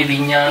බැඳී කිය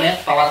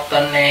විඥානයක්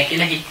පවත්වන්නේ නැහැ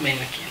කියලා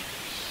හික්මෙන්න කියනවා.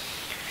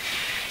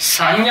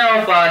 සංඥා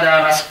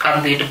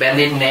උපාදානස්කන්ධයට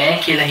බැඳෙන්නේ නැහැ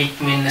කියලා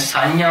හික්මෙන්න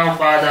සංඥා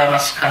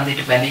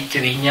උපාදානස්කන්ධයට බැඳිච්ච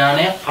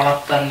විඥානය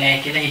පවත්වන්නේ නැහැ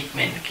කියලා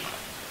හික්මෙන්න කියනවා.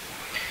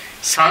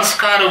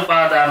 සංස්කාර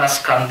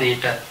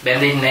උපාදානස්කන්ධයට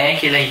බැඳෙන්නේ නැහැ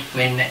කියලා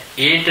හික්මෙන්න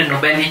ඒට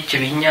නොබැඳිච්ච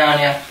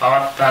විඥානයක්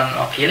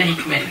පවත්වනවා කියලා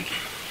හික්මෙන්න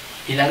කියනවා.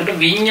 ඊළඟට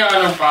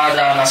විඥාන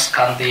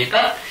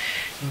උපාදානස්කන්ධයට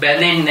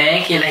බැඳෙන්නේ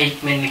නැහැ කියලා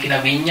හික්මෙන්න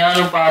කියනවා.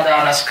 විඥාන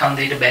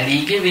උපාදානස්කන්ධයට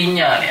බැඳී ගිය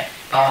විඥානය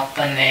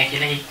පවත්වන්නේ නැහැ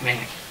කියලා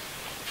හික්මෙන්න.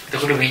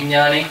 එතකොට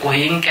විඥානේ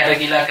කොහෙන්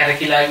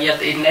කැරකිලා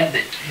ගියත් එන්නේ නැද්ද?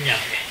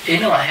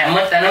 එනවා හැම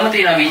තැනම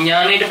තියෙන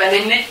විඥාණයට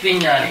බැඳෙන්නේ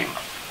විඥාණයම.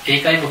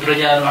 ඒකයි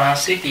බුදුරජාණන්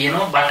වහන්සේ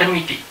කියනවා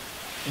බටමිටි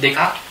දෙකක්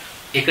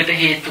එකට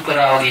හේතු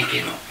කරා වගේ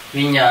කියනවා.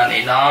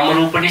 විඥානේ නාම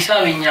රූප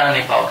නිසා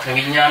විඥානේ පවතින.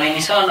 විඥානේ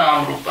නිසා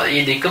නාම රූප.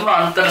 මේ දෙකම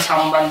අන්තර්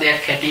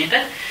සම්බන්ධයක් හැටියට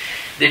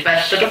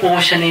දෙපැත්තට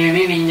පෝෂණය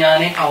වෙමි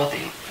විඥානේ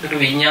පවතින. ඒකට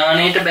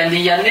විඥාණයට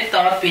බැඳී යන්නේ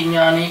තවත්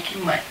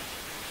විඥානයකින්මයි.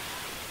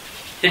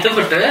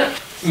 එතකොට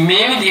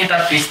මේ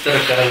විදිහට විස්තර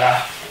කරලා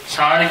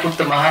සාරිපුත්ත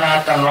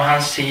මහරහතන්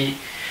වහන්සේ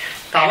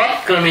තවත්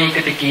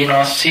ක්‍රමයකට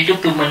කියනවා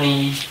සිටුතුමනි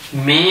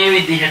මේ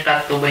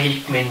විදිහටත් ඔබ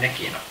හික්මෙන්න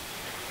කියනවා.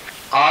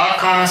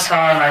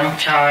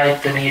 ආකාසානංචායතනෙට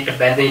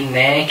බැඳෙන්නේ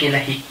නැහැ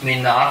කියලා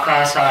හික්මෙන්න.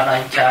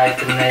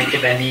 ආකාසානංචායතනෙට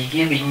බැඳී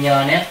ගිය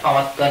විඥානයක්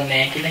පවත්වන්නේ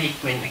නැහැ කියලා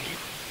හික්මෙන්න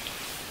කියනවා.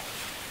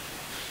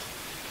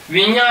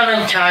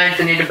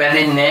 විඥානංචායතනෙට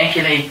බැඳෙන්නේ නැහැ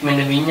කියලා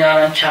හික්මෙන්න.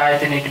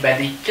 විඥානංචායතනෙට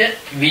බැඳිච්ච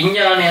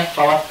විඥානයක්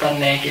පවත්වන්නේ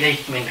නැහැ කියලා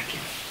හික්මෙන්න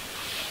කියනවා.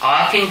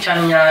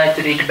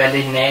 ආකින්චඤ්ඤායතනෙට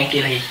බැඳෙන්නේ නැහැ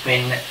කියලා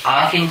හික්මෙන්න.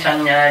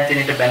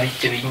 ආකින්චඤ්ඤායතනෙට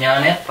බැඳිච්ච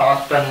විඥානයක්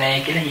පවත්වන්නේ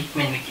නැහැ කියලා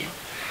හික්මෙන්න කියනවා.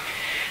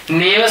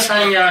 නේව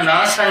සංඥා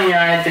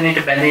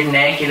නාසඤ්ඤායතනෙට බැඳෙන්නේ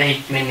නැහැ කියලා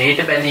හික්මෙන්න.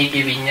 ඒට බැඳී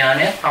ගිය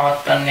විඥානයක්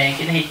පවත්වන්නේ නැහැ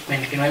කියලා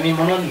හික්මෙන්න කියනවා. මේ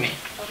මොනවද මේ?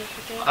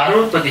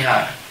 අරූප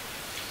ධ්‍යාන.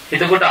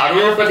 එතකොට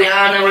අරූප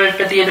ධ්‍යාන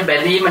වලට තියෙන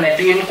බැඳීම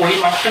නැති වෙන්නේ කොයි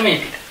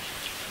මට්ටමේදීද?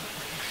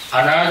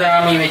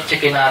 අනාගාමී වෙච්ච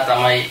කෙනා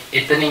තමයි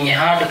එතනින්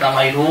එහාට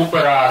තමයි රූප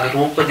රාග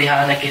රූප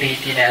ධ්‍යාන කෙරෙහි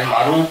තියෙන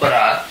අරූප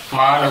රාග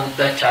මාන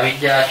උද්දච්ච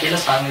අවිජ්ජා කියලා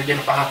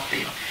සංයෝජන පහක්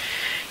තියෙනවා.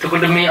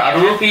 එතකොට මේ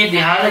අරූපී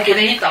ධ්‍යාන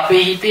කෙරෙහිත්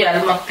අපේ හිතේ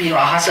අල්මක්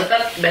තියෙනවා. අහසටත්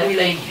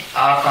බැඳිලා ඉන්නේ.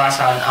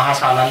 ආකාසාන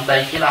අහස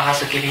අනන්තයි කියලා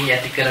අහස කෙරෙහි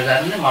ඇති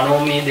කරගන්න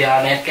මනෝමය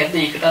ධ්‍යානයක් ඇද්ද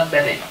ඒකටත්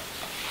බැඳෙනවා.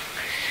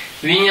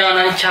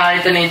 විඥානං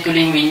ඡායතනෙ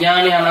තුලින්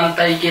විඥානය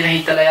අනන්තයි කියලා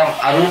හිතලා යම්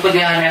අරූප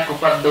ධ්‍යානයක්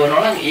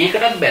උපද්දවනවා නම්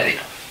ඒකටත්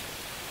බැඳෙනවා.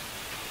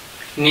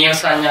 නිය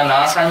සංඥා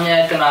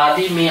නාසඤ්ඤායතන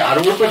ආදී මේ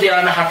අරූප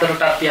ධ්‍යාන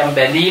හතරටත් යම්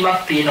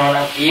බැඳීමක් තියෙනවා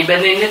නම් ඒ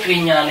බැඳෙන්නේ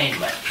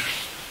ත්‍රිඥාණයෙන්මයි.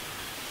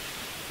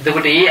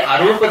 එතකොට මේ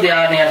අරූප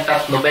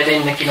ධ්‍යානයන්ටත්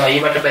නොබැඳෙන්න කියනවා.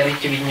 ඒවට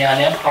බැඳිච්ච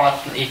විඥානයන්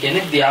පවත් ඒ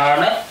කියන්නේ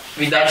ධ්‍යාන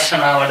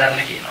විදර්ශනා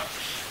වඩන්න කියනවා.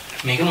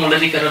 මේක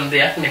මුලදී කරන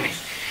දෙයක් නෙමෙයි.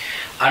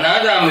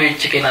 අනාගාමී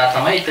වෙච්ච කෙනා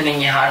තමයි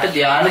එතනින් එහාට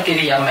ධ්‍යාන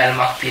කෙරෙහි යම්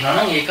ඇල්මක් තියෙනවා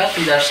නම් ඒකත්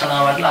විදර්ශනා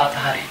වඩලා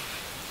අතහරින්න.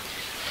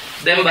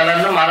 දැන්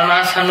බලන්න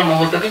මරණාසන්න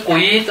මොහොතක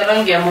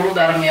කොයිතරම් ගැඹුරු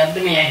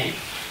ධර්මයක්ද මේ ඇහි.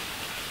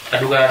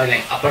 අඩු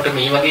ගානේ අපිට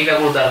මේ වගේ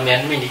ගැඹුරු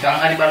ධර්මයන් මේ නිකන්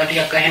හරි බල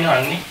ටිකක්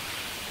අහෙනවන්නේ.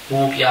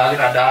 ඌ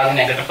කියාගෙන අඩාගෙන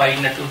නැගට පයින්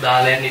නැතුව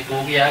දාලා යන්නේ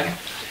ඌ කියාගෙන.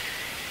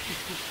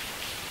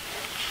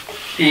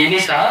 ඒ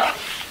නිසා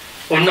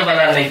ඔන්න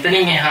බලන්න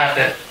එතනින්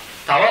එහාට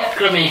තවත්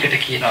ක්‍රමයකට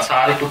කියනවා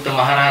සාරිපුත්ත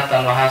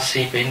මහරහතන්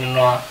වහන්සේ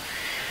පෙන්වනවා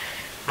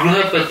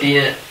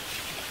ගෘහපතිය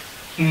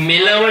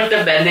මෙලවට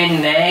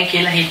බැඳෙන්නේ නැහැ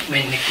කියලා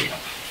හික්මෙන්න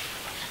කියනවා.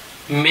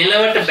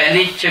 මෙලවට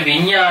බැඳිච්ච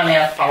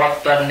විඥානයක්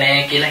පවත්වන්නේ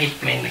නැහැ කියලා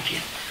හික්මෙන්න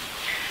කියනවා.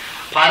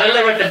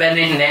 පරලොවට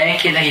බැඳෙන්නේ නැහැ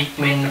කියලා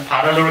හික්මෙන්න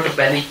පරලොවට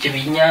බැඳිච්ච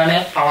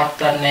විඥානයක්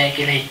පවත්වන්නේ නැහැ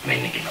කියලා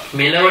හික්මෙන්න කියනවා.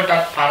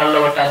 මෙලවටත්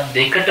පරලොවටත්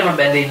දෙකටම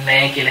බැඳෙන්නේ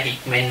නැහැ කියලා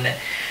හික්මෙන්න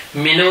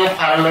මෙලොව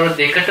පරලොව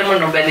දෙකටම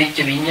නොබැඳිච්ච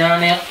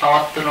විඥානයක්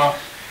පවත්වනවා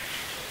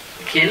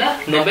කියලා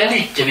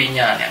නොබැඳිච්ච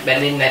විඥානයක්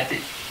බැඳෙන්නේ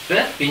නැති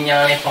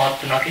විඥානය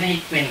පවත්වනවා කියලා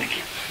හික්මෙන්න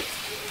කියනවා.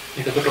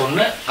 එතකොට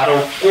ඔන්න අර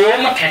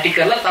ඔක්කොම කැටි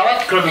කරලා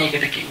තවත්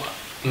ක්‍රමයකට කිව්වා.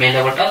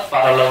 මෙලවටත්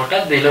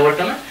පරලොවටත්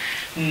දෙලොවටම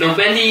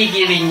නොබැඳී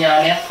ගිය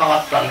විඥානයක්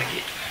පවත්වන්න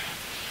කියලා.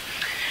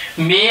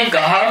 මේ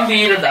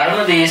ගාම්භීර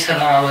ධර්ම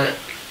දේශනාව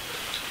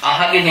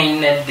අහගෙන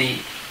ඉන්නේ නැද්දී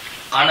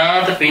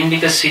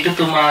අනාථපිණ්ඩික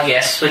සිටුතුමාගේ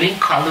ඇස් වලින්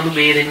කඳුළු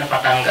බේරෙන්න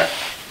පටන් ගත්තා.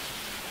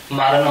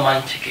 මරණ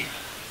මංචකේ.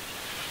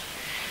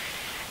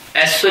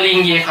 ඇස්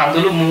වලින් ගිය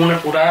කඳුළු මූණ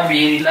පුරා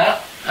බීරිලා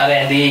අර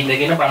ඇඳේ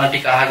ඉඳගෙන බණ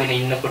ටික අහගෙන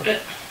ඉන්නකොට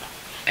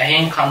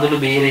ඇහෙන් කඳුළු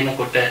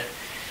බේරෙනකොට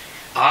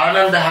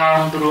ආනන්ද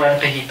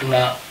හාමුදුරුවන්ට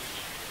හිතුණා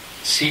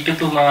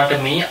සිටුතුමාට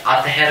මේ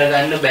අතහැර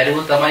ගන්න බැරිව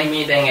තමයි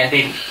මේ දැන්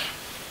ඇදෙන්නේ.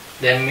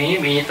 දැන්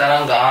මේ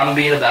තරම්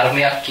ගාම්භීර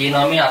ධර්මයක්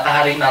කියනවා මේ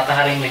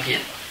අතහරින්න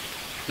කියලා.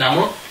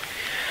 නමුත්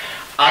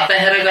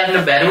අතහැර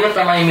ගන්න බැරුව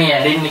තමයි මේ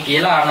ඇදෙන්නේ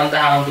කියලා ආනන්ද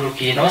හාමුදුරුවෝ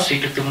කියනවා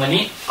සිටුතුමනි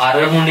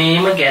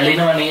අරමුණේම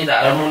ගැලෙනව නේද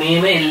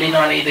අරමුණේම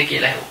එල්ලෙනව නේද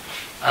කියලා හෙව්වා.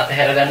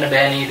 අතහැර ගන්න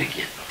බෑ නේද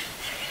කියලා.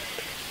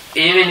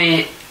 ඒ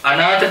වෙලේ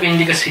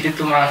අනාථපිණ්ඩික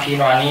සිටුතුමා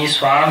කියනවා අනේ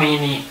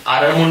ස්වාමීනි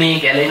අරමුණේ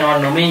ගැලෙනව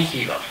නොමෙයි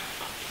කියලා.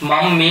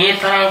 මම මේ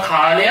තරම්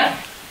කාලයක්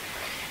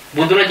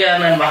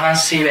බුදුරජාණන්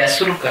වහන්සේව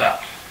ඇසුරු කරා.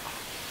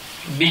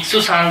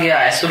 භික්ෂු සංඝයා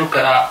ඇසුරු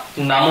කරා.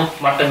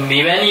 නමුත් මට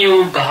මෙවැනි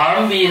වූ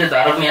ගාම්භීර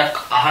ධර්මයක්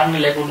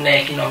අහන්න ලැබුණේ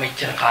නැහැ කියනවා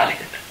මෙච්චර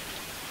කාලයකට.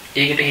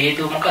 ඒකට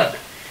හේතුව මොකද්ද?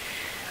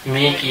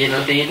 මේ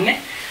කියලා තියෙන්නේ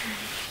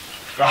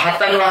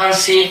රහතන්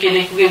වහන්සේ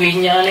කෙනෙකුගේ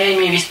විඥානයයි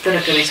මේ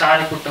විස්තර කරේ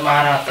සාරිපුත්ත මහ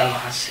රහතන්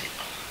වහන්සේ.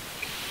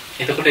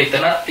 එතකොට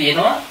එතනක්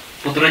තියෙනවා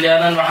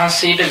බුදුරජාණන්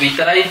වහන්සේට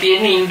විතරයි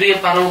තියෙන ඉන්ද්‍රිය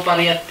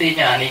පරෝපරියත්තේ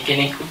ඥානෙ.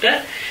 කෙනෙකුට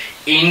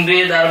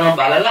ඉන්ද්‍රිය ධර්ම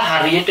බලලා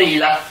හරියට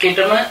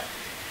ඉලක්කෙටම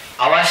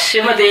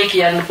අවශ්‍යම දේ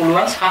කියන්න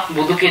පුළුවන්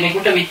බුදු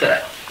කෙනෙකුට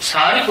විතරයි.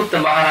 සාරිපුත්ත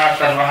මහ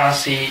රහතන්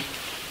වහන්සේ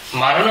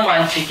මරණ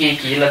මංචකේ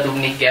කියලා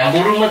දුන්නේ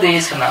ගැඹුරුම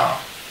දේශනාව.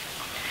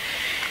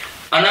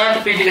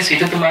 අනාථපිණ්ඩික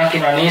සිටුතුමා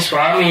කියන අනේ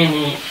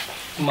ස්වාමීනි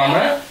මම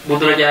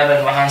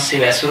බුදුරජාණන් වහන්සේ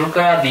ඇසුරු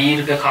කරා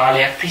දීර්ඝ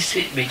කාලයක්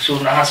තිස්සේ භික්ෂුන්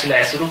වහන්සේලා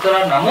ඇසුරු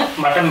කරා. නමුත්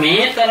මට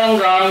මේ තරම්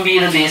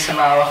ගැඹීර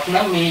දේශනාවක්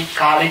නම් මේ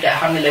කාලෙට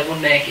අහන්න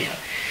ලැබුණේ නැහැ කියලා.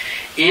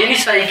 ඒ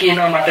නිසායි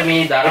කියනවා මට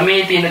මේ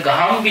ධර්මයේ තියෙන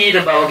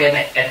ගැඹීර බව ගැන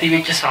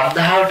ඇතිවෙච්ච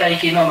ශ්‍රද්ධාවටයි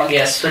කියනවා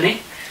මගේ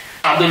ඇස්වලින්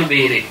අඳුළු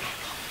බේරෙන්නේ.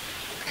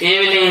 ඒ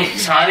වෙලේ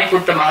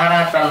සාරිපුත්ත මහ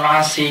රහතන්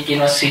වහන්සේ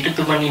කියනවා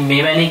සිටුතුමනි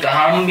මෙවැනි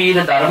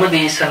ගැඹීර ධර්ම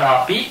දේශනා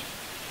අපි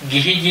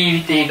ගිහි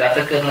ජීවිතේ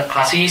ගත කරන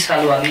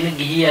කසීසලු අඳින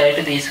ගිහි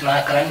අයට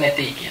දේශනා කරන්නේ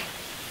නැtei කියන.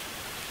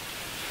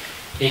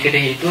 ඒකට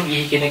හේතුව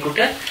ගිහි කෙනෙකුට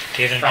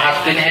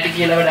රහත් වෙන හැටි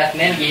කියලා වැඩක්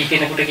නැහැ. ගිහි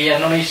කෙනෙකුට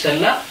කියන්න ඕනේ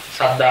ඉස්සෙල්ලා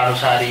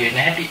සද්ධානුසාරී වෙන්න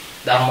හැටි,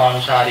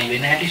 ධම්මානුසාරී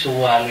වෙන්න හැටි,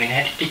 සෝවාන් වෙන්න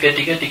හැටි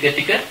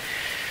ටික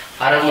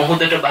අර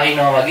මොහොතට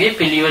බහිනවා වගේ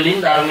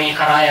පිළිවෙලින් ධර්මයේ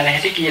කරා යන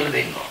හැටි කියලා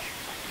දෙන්නවා.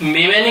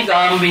 මෙවැනි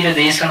ගැඹීර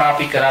දේශනා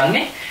අපි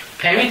කරන්නේ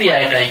පැවිදි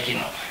අයටයි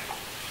කියනවා.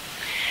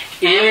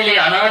 ඒ වෙලේ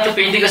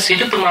අනාථපිණ්ඩික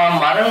සිටුතුමා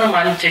මරණ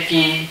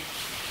මංචකේ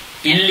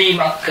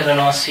ඉල්ලීමක්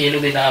කරනවා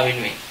සියලු දෙනා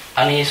වෙනුවෙන්.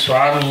 අනේ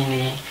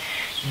ස්වාමීනි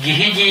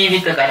ගිහි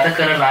ජීවිත ගත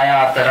කරන අය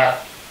අතර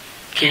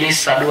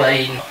කෙලෙස් අඩු අය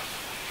ඉන්නවා.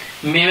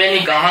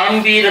 මෙවැනි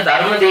ගැඹීර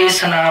ධර්ම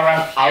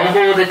දේශනාවන්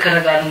අවබෝධ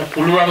කරගන්න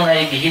පුළුවන්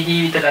අය ගිහි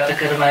ජීවිත ගත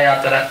කරන අය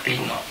අතරක්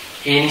ඉන්නවා.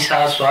 ඒ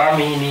නිසා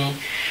ස්වාමීනි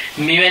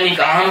මෙවැනි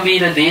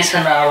ගැඹීර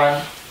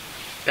දේශනාවන්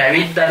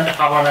පැවිද්දන්ට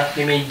පමණක්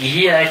නෙමෙයි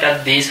ගිහි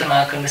අයටත්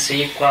දේශනා කරන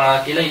සීක්වා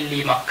කියලා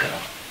ඉල්ලීමක්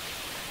කරනවා.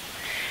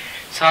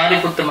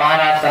 සාරිපුත්ත මහ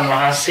රහතන්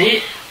වහන්සේ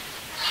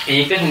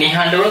ඒක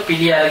නිහඬව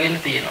පිළි අරගෙන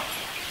තියෙනවා.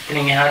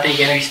 ඉතින් එහාට ඒ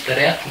ගැන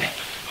විස්තරයක් නැහැ.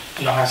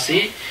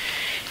 උන්වහන්සේ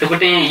එතකොට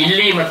මේ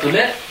ඉල්ලීම තුළ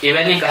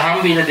එවැනි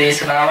ගැඹීර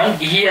දේශනාවන්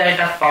ගිහි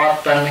අයටත්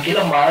පවත්වන්න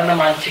කියලා මරණ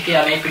මංචකේ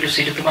අනේ පිටු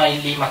සිටුතුමා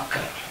ඉල්ලීමක්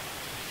කරනවා.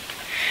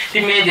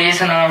 ඉතින් මේ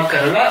දේශනාව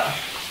කරලා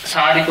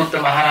සාරිපුත්ත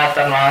මහ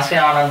රහතන් වහන්සේ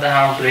ආනන්ද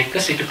හාමුදුරුවෝ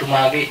එක්ක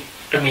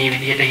සිටුතුමාගේට මේ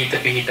විදිහට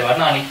හිත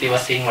පිහිටවන්න අනිත්‍ය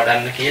වශයෙන්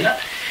වඩන්න කියලා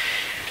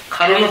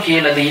කරුණු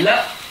කියලා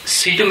දීලා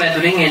සිටු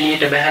මැදුරෙන්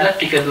එළියට බහැලා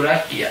ටික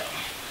දුරක් ගියා.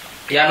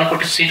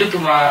 යනකොට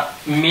සිටුතුමා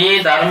මේ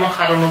ධර්ම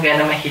කරුණු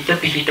ගැනම හිත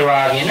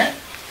පිහිටවාගෙන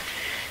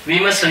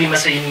විමස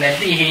ඉන්නේ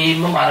නැති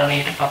හේම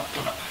මරණයටපත්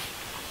වුණා.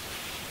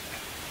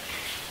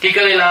 ටික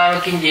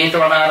වෙලාවකින්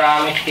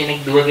ජේතවනාරාමයට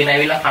කෙනෙක් දුවගෙන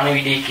ඇවිල්ලා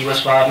පණවිඩේ කිව්ව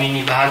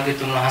ස්වාමීනි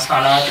භාග්‍යතුන් වහන්සේ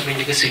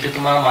අනාථපිණ්ඩික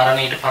සිටුතුමා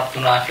මරණයටපත්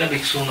වුණා කියලා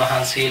භික්ෂුන්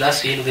වහන්සේලා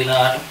සියලු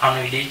දෙනාට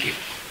පණවිඩේ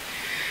කිව්වා.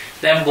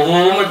 දැන්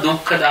බොහෝම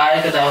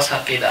දුක්ඛදායක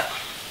දවසක් එදා.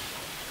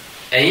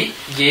 ඇයි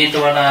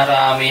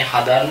ජේතවනාරාමේ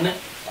හදන්න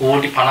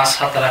කෝටි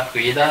 54ක්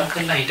වේදම්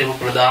කරලා හිටපු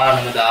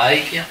ප්‍රධානම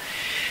දායකයා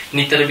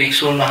නිතර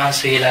භික්ෂුන්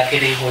වහන්සේලා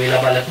කෙරෙහි හොයලා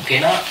බලපු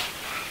කෙනා.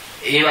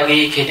 ඒ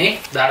වගේ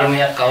කෙනෙක්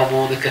ධර්මයක්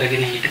අවබෝධ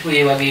කරගෙන හිටපු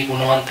ඒ වගේ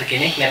ගුණවන්ත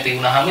කෙනෙක් නැති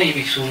වුණාම මේ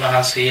භික්ෂුන්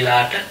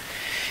වහන්සේලාට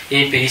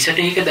ඒ පිරිසට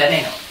ඒක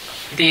දැනෙනවා.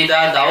 ඉතින්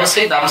එදා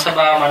දවසේ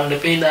ධම්සභා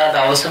මණ්ඩපේ එදා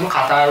දවසම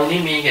කතා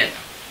වුණේ මේ ගැන.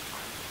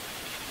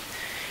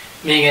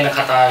 මේ ගැන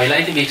කතා වෙලා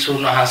ඉතින්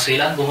භික්ෂුන්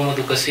වහන්සේලා බොහොම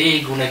දුකසේ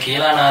ගුණ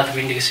කියලා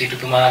අනාථපිණ්ඩික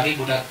සිටුතුමාගේ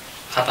ගුණ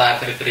කතා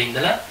කර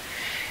ඉඳලා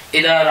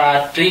එදා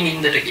රාත්‍රී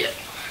නිින්දට ගියා.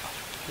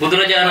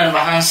 බුදුරජාණන්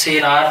වහන්සේ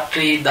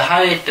රාත්‍රී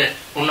 10ට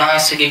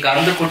උන්වහන්සේගේ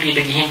ගන්ධ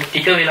කුටියට ගිහින්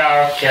ටික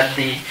වෙලාවක්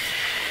යද්දී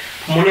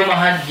මුළු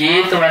මහත්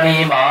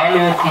ජේතවනයේම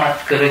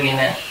ආලෝකමත්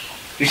කරගෙන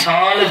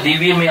විශාල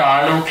දිව්‍යමය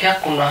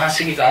ආලෝකයක්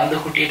උන්වහන්සේගේ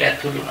ගන්ධ කුටියට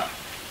ඇතුල් වුණා.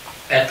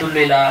 ඇතුල්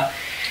වෙලා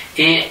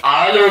ඒ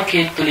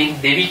ආලෝකයේ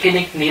තුලින් දෙවි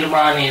කෙනෙක්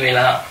නිර්මාණය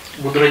වෙලා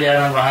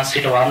බුදුරජාණන්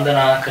වහන්සේට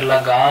වන්දනා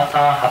කරලා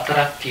ගාථා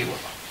 4ක්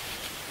කිව්වා.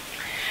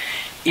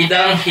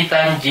 ඉදං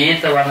හිතං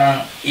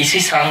ජේතවනං ඉසි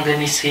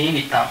සංගනි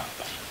සේවිතං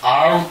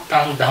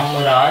ආඋත්තං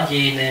ධම්ම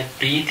රාජේන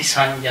ප්‍රීති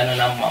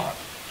සංජනනම් මම.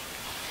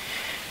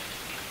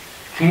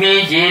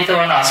 මේ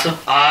ජේතවන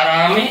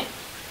ආරාමේ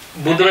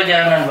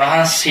බුදුරජාණන්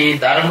වහන්සේ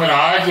ධර්ම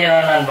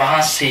රාජානන්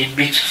වහන්සේ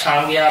භික්ෂු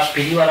සංඝයා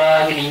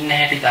පිරිවරාගෙන ඉන්න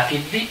හැටි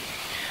දකිද්දි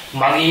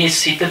මගේ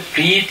සිත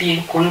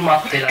ප්‍රීතියෙන්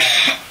කුල්මත්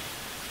වෙලා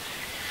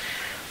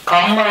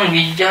කම්මං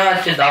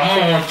විජ්ජාච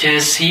ධම්මෝච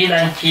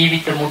සීලං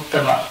ජීවිත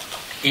මුත්තම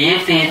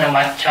ඒතේන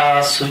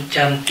මච්ඡා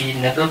සුච්ඡන්ති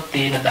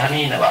නදොත්තේන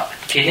ධනේනවා.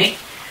 කෙනෙක්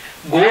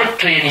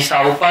ගෝත්‍රය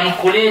නිසා උපන්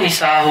කුලේ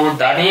නිසා හෝ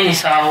ධනේ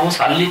නිසා හෝ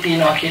සල්ලි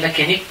තියනවා කියලා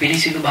කෙනෙක්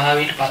පිරිසිදු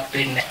භාවයට පත්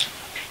වෙන්නේ නැහැ.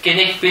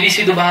 කෙනෙක්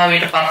පිරිසිදු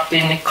භාවයට පත්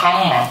වෙන්නේ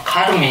කම්මං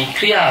කර්මී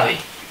ක්‍රියාවේ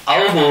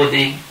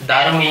අවබෝධයෙන්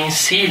ධර්මයෙන්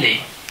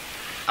සීලයෙන්.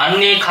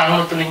 අන්නේ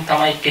කරුණු තුලින්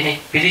තමයි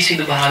කෙනෙක්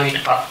පිරිසිදු භාවයට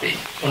පත්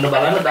වෙන්නේ. ඔන්න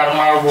බලන්න ධර්ම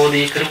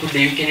අවබෝධය කරපු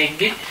දෙවි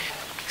කෙනෙක්ගේ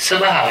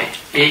ස්වභාවය.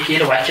 ඒ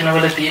කියන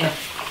වචනවල තියෙන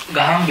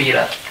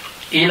ගැඹීරත්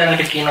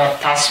ඊළඟට කියනවා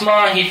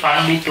තස්මාහි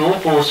පණ්ඩිතෝ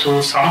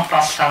පෝසෝ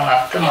සම්පස්සං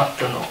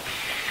අත්තමත්තනෝ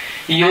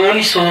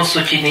යෝනිසෝ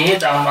සුචිනේ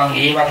ධම්මං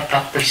ඒවං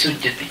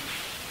තප්පරිසුජ්ජති.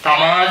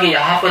 තමාගේ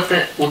යහපත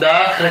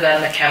උදා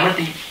කරගන්න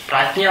කැමති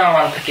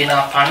ප්‍රඥාවන්ත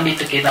කෙනා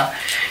පණ්ඩිත කෙනා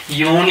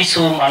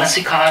යෝනිසෝ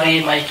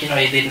මනසිකාරයේමයි කියන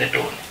ඒ දෙන්නට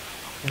ඕනේ.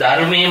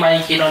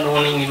 ධර්මයේමයි කියන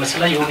නෝනින්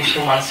විමසලා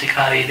යෝනිසෝ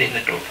මනසිකාරයේ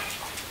දෙන්නට ඕනේ.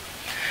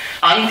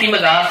 අන්තිම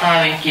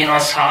ගාථාවෙන් කියනවා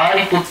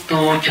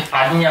සාරිපුත්තෝච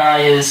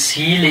පඤ්ඤාය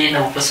සීලේන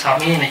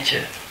උපසමේනච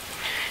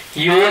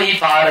යෝහි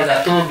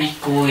පාරගතෝ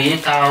බික්ඛු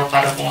ඒතාව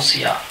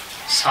පරමෝසියා.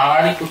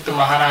 සාරිපුත්ත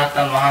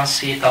මහරහතන්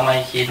වහන්සේ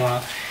තමයි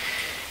කියනවා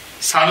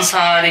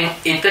සංසාරෙන්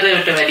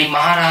ඊතරට වැඩි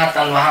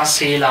මහරහතන්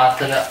වහන්සේලා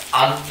අතර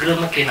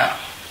අග්‍රම කෙනා.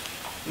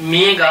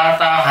 මේ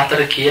ගාථා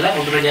 4 කියලා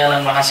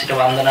බුදුරජාණන් වහන්සේට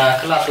වන්දනා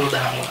කළ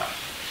අතුරුදහන් වුණා.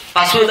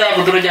 පසුවදා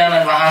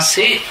බුදුරජාණන්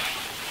වහන්සේ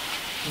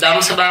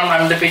ධම්සභා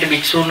මණ්ඩපයේ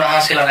භික්ෂුන්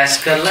වහන්සේලා රැස්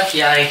කරලා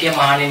කියා හිටිය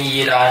මහණෙනි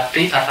ඊයේ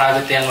රාත්‍රී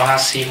තථාගතයන්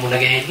වහන්සේ මුණ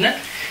ගැහෙන්න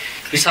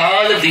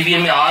විශාල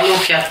දිව්‍යමය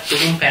ආලෝකයක්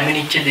තුලින්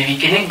පැමිණිච්ච දෙවි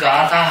කෙනෙක්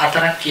ගාථා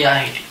 4ක් කියා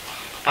හිටියා.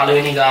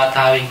 පළවෙනි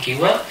ගාථාවෙන්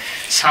කිව්වා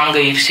සංඝ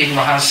ඊර්ෂින්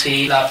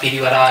වහන්සේලා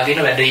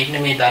පිරිවරාගෙන වැඩ ඉන්න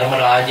මේ ධර්ම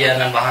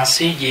රාජානන්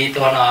වහන්සේ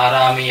ජේතවන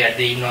ආරාමයේ වැඩ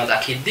ඉන්නවා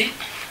දකිද්දි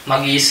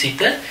මගේ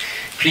සිත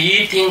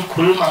ප්‍රීතියෙන්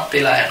කුල්මත්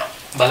වෙලා යනවා.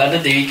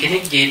 බලන්න දෙවි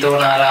කෙනෙක්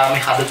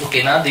ජේතවනාරාමේ හදපු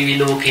කෙනා දිවි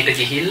ලෝකයට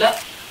ගිහිල්ලා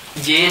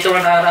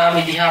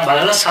ජේතවනාරාමේ දිහා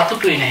බලලා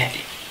සතුටු වෙන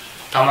හැටි.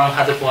 තමන්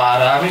හදපු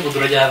ආරාමේ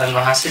බුදුරජාණන්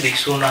වහන්සේ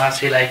භික්ෂුන්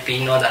වහන්සේලා එක්ක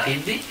ඉන්නවා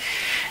දකිද්දි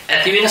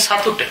ඇති වෙන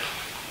සතුට.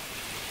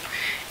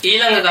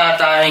 ඊළඟ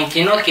ගාථාවෙන්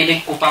කියනවා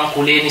කෙනෙක් උපන්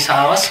කුලේ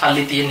නිසාව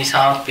සල්ලි තියෙන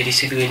නිසාව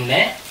පිරිසිදු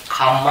වෙන්නේ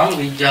කම්මං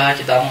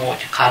විජ්ජාච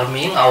ධම්මෝච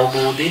කර්මයෙන්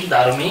අවබෝධයෙන්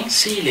ධර්මයෙන්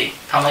සීලයෙන්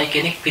තමයි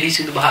කෙනෙක්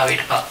පිරිසිදු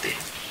භාවයට පත්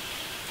වෙන්නේ.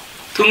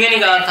 තුන්වෙනි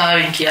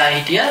ගාථාවෙන් කියා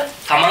හිටියා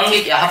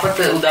තමන්ගේ යහපත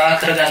උදා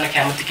කරගන්න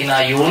කැමති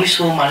කෙනා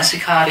යෝනිසෝ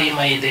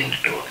මනසිකාරයමයි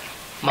දෙන්නට ඕනේ.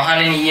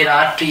 මහණෙනි ඊයේ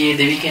රාත්‍රියේ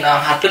දෙවි කෙනා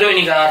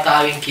හතරවෙනි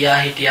ගාථාවෙන් කියා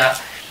හිටියා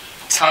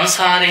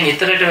සංසාරයෙන්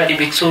ඊතරට වැඩි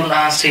භික්ෂුන්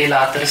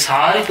වහන්සේලා අතර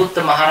සාරිපුත්ත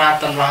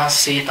මහරහතන්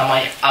වහන්සේ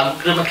තමයි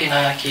අග්‍රම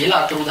කෙනා කියලා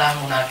අතුරුදහන්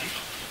වුණා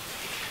කියලා.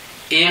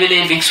 ඒ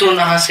වෙලේ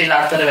භික්ෂුන් වහන්සේලා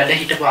අතර වැඩ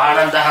හිටපු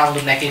ආනන්ද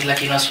හාමුදුරුවෝ නැගිටලා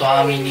කියනවා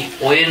ස්වාමීනි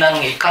ඔය නම්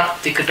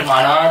එකත් එකටම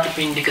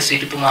අනාථපිණ්ඩික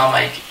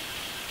සිටුතුමාමයි කියලා.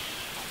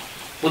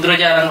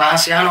 බුදුරජාණන්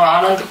වහන්සේ අහනවා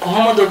ආනන්ද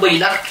කොහොමද ඔබ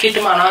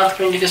ඉලක්කයටම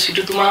අනාථපිණ්ඩික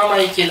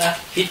සිටුතුමාමයි කියලා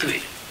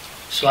හිතුවේ?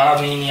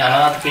 ස්වාමීනි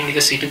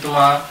අනාථපිණ්ඩික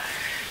සිටුතුමා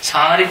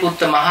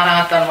සාරිපුත්ත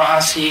මහරහතන්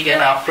වහන්සේ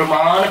ගැන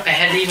අප්‍රමාණ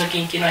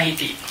පැහැදීමකින් කියනවා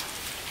හිටියේ.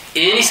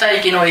 ඒ නිසායි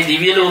කියනවා මේ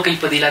දිව්‍ය ලෝකෙ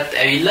ඉපදිලත්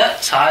ඇවිල්ලා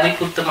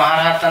සාරිපුත්ත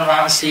මහරහතන්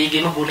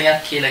වහන්සේගේම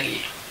ගුණයක් කියලා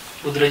ගියේ.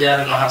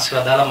 බුදුරජාණන් වහන්සේ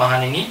වදාළ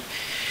මහණෙනි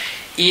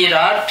ඊ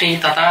රාත්‍රී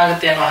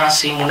තථාගතයන්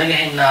වහන්සේ මුණ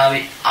ගැහෙන්න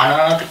ආවේ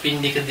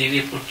අනාථපිණ්ඩික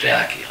දිව්‍ය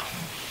පුත්‍රයා කියලා.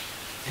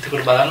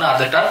 එතකොට බලන්න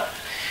අදට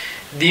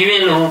දිව්‍ය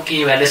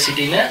ලෝකයේ වැඩ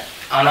සිටින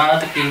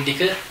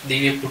අනාථපිණ්ඩික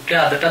දිව්‍ය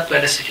පුත්‍රයා අදටත්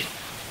වැඩ සිටිනවා.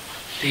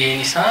 ඒ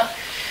නිසා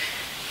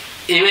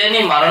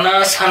එවැනි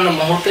මරණාසන්න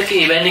මොහොතක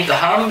එවැනි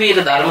ගාම්භීර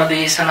ධර්ම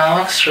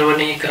දේශනාවක්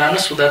ශ්‍රවණය කරන්න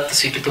සුදත්ත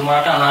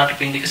සිටුතුමාට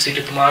අනාථපිණ්ඩික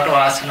සිටුතුමාට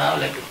වාසනාව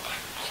ලැබුණා.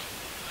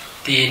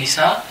 ඒ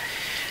නිසා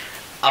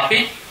අපි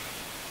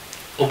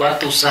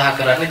ඔබත් උත්සාහ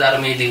කරන්නේ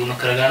ධර්මයේ දියුණු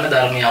කරගන්න,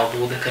 ධර්මය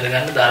අවබෝධ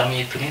කරගන්න,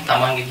 ධර්මයේ තුලින්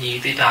තමන්ගේ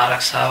ජීවිතයට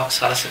ආරක්ෂාවක්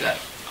සලසගන්න.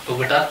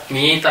 ඔබටත්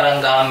මේ තරම්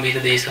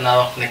ගාම්භීර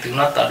දේශනාවක් නැති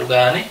වුණත් අඩු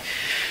ගානේ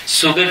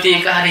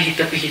සුගතියක හරි හිත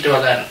පිහිටව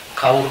ගන්න.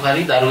 කවුරු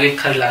හරි දරුවෙක්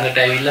හරි ළඟට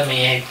ඇවිල්ලා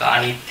මේක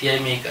අනිත්‍යයි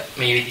මේක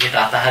මේ විදිහට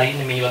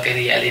අතහරින්න මේවා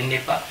කෙරෙහි ඇලෙන්න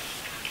එපා.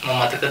 මම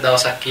මතක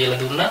දවසක් කියලා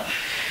දුන්නා.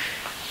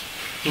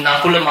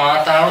 නකුල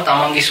මාතාව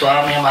තමන්ගේ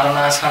ස්වාමියා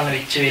මරණාසන්න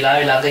වෙච්ච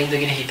වෙලාවේ ළඟ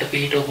ඉඳගෙන හිත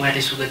පිහිටවපු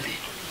හැටි සුගතිය.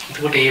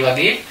 එතකොට ඒ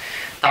වගේ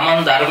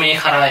තමන් ධර්මයේ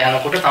කරා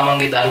යනකොට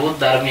තමන්ගේ දරුවෝ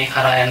ධර්මයේ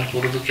කරා යන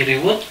පුරුදු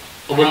කෙරෙව්වොත්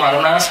ඔබ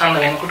මරණාසන්න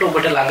වෙනකොට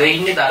ඔබට ළඟ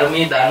ඉන්නේ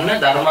ධර්මයේ දන්න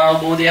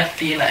ධර්මාවබෝධයක්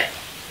තියෙන අය.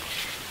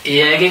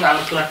 ඒ අයගෙන්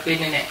අනුතරක්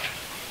වෙන්නේ නැහැ.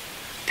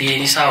 ඒ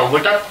නිසා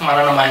ඔබටත්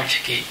මරණ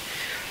මංචකේ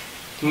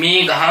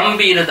මේ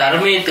ගාම්භීර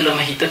ධර්මයේ තුලම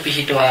හිත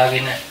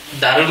පිහිටවාගෙන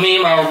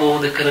ධර්මයම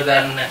අවබෝධ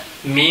කරගන්න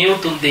මේ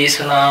උතුම්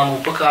දේශනාව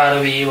උපකාර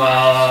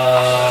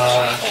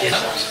වේවා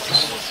කියලා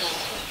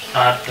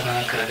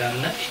ප්‍රාර්ථනා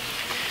කරගන්න.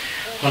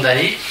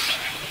 හොඳයි.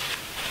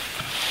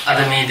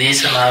 අද මේ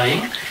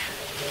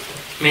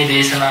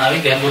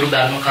දේශනාවේ ගැඹුරු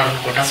ධර්ම කරුණු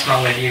කොටස්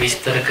මම වැඩි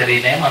විස්තර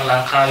කරේ නෑ. මම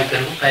ලංකාවේ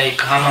කරපු පැය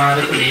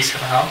එකමාරක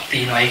දේශනාවක්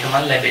තියෙනවා. ඒක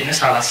මම ලැබෙන්න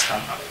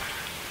සලස්වනවා.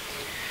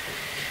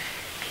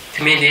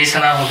 මේ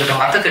දේශනාව හොඳට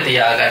මතක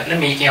තියාගන්න.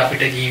 මේකෙන්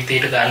අපිට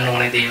ජීවිතේට ගන්න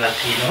ඕනේ දේවල්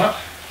තියෙනවා.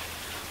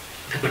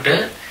 එතකොට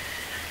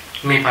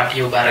මේ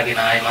පාටිය ඔබ අරගෙන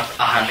ආයෙමත්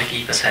අහන්න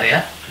කීප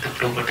සැරයක්.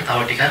 එතකොට ඔබට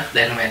තව ටිකක්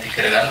දැනුම ඇති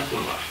කරගන්න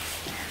පුළුවන්.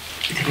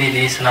 ඉතින් මේ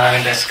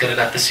දේශනාවෙන් රැස්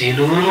කරගත්ත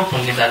සියලුම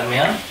පුණ්‍ය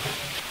ධර්මයන්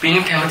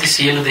පින් කැමති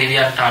සියලු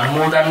දෙවියන්ට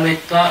අනුමෝදන්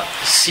වෙත්වා.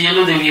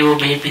 සියලු දෙවියෝ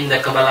මේ පින්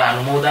දැක බල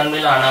අනුමෝදන්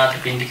වෙලා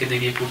අනාථපිණ්ඩික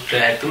දෙවිය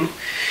පුත්‍රයා ඇතුළු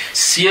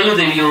සියලු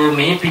දෙවියෝ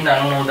මේ පින්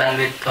අනුමෝදන්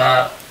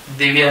වෙත්වා.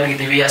 දෙවියන්ගේ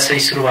දෙවියස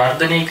ඉසුරු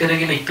වර්ධනය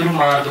කරගෙන ඉතුරු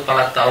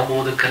මාර්ගඵලත්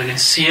අවබෝධ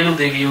කරගෙන සියලු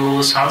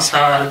දෙවියෝ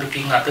සංසාර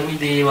දුකින් අත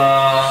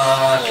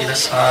මිදේවා කියලා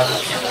සාදු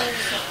කියනවා.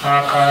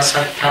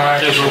 ආකාශත්තා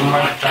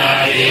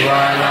චුම්මත්තා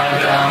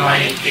දේවානාගා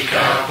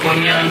මහිත්‍තිකා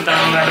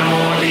පුඤ්ඤන්තං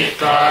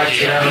අනුමෝදිत्वा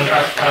චිරං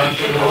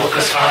රක්ඛන්තු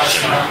ලෝක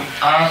ශාසනං.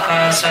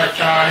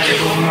 ආකාශත්තා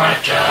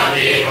චුම්මත්තා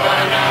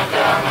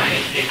දේවානාගා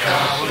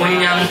මහිත්‍තිකා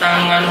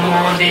පුඤ්ඤන්තං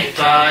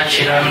අනුමෝදිत्वा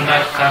චිරං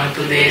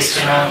රක්ඛන්තු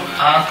දේශනං.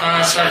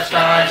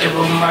 ආකාශත්තා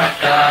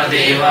චුම්මත්තා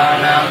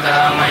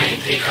දේවානාගා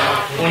මහිත්‍තිකා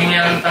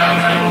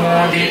පුඤ්ඤන්තං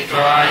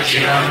අනුමෝදිत्वा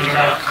චිරං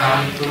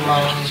රක්ඛන්තු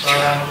මං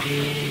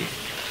පරන්ති.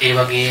 ඒ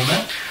වගේම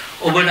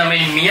ඔබ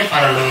නමින් මිය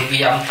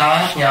පරලෝකීය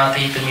යම්තා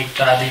ඥාති හිත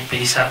මිත්‍රාදී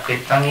පිරිසක්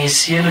වෙත්නම් ඒ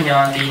සියලු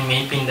ඥාතීන්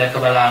මේ පින් දැක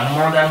බල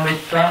අනුමෝදන්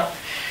වෙත්වා.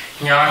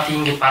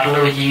 ඥාතීන්ගේ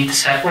පරලෝක ජීවිත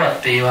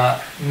සැපවත් වේවා.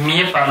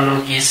 මිය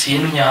පරලෝකීය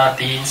සියලු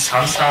ඥාතීන්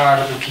සංසාර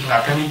දුකින්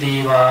අත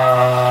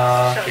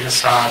මිදේවා කියලා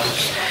සාදු.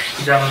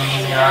 ධම්මේ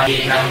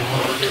ඥාතිනම්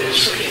හෝතු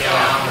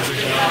සුඛිතා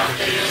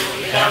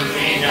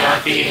ධම්මේ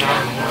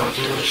ඥාතිනම්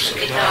හෝතු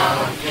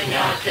සුඛිතා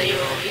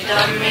ඥාතයෝ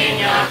ධම්මේ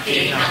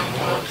ඥාතිනම්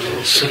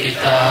හෝතු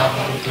සුඛිතා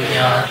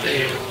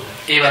ඥාතයෝ.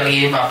 ඒ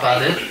වගේම අප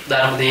අද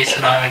ධර්ම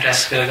දේශනාවට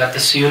රැස් කරගත්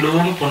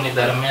සියලුම පුණ්‍ය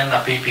ධර්මයන්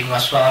අපේ පින්වත්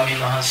ස්වාමීන්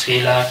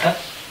වහන්සේලාට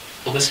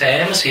ඔබ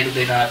සෑම සියලු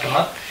දෙනාටම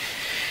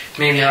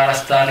මේ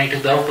විහාරස්ථානයේ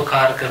උදව්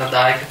උපකාර කරන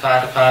දායක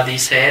කාර්කාදී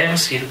සෑම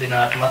සියලු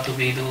දෙනාටම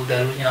උබේ දූ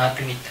දරු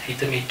ඥාති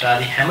හිත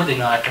මිත්‍රාදී හැම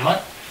දෙනාටම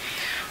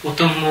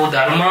උතුම් වූ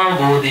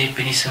ධර්මාවබෝධයේ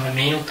පිණිසම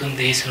මේ උතුම්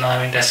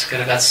දේශනාවෙන් රැස්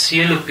කරගත්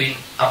සියලු පින්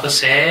අප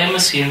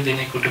සෑම සියලු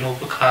දෙනෙකුටම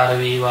උපකාර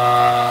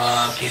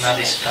වේවා කියන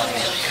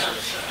අදිෂ්ඨානය.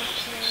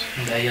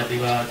 දෛ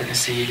අභිවාදන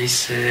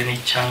සීලිස්ස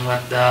නිච්ඡං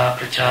වද්දා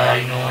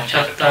ප්‍රචායිනෝ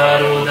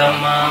චත්තාරෝ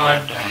ධම්මා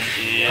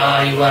වඩ්ඩන්ති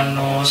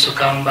ආයුවන්නෝ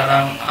සුඛං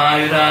බලං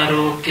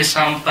ආයුරාෝග්‍ය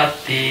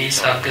සම්පatti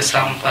සග්ග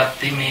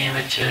සම්පatti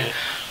මේවච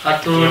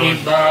අතෝ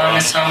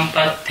නිබ්බාන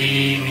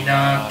සම්පatti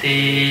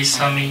මිනාතේ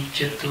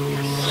සමිච්ඡතු.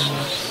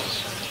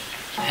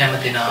 හැම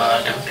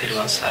දිනාටම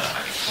පෙරවන්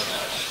සරණයි.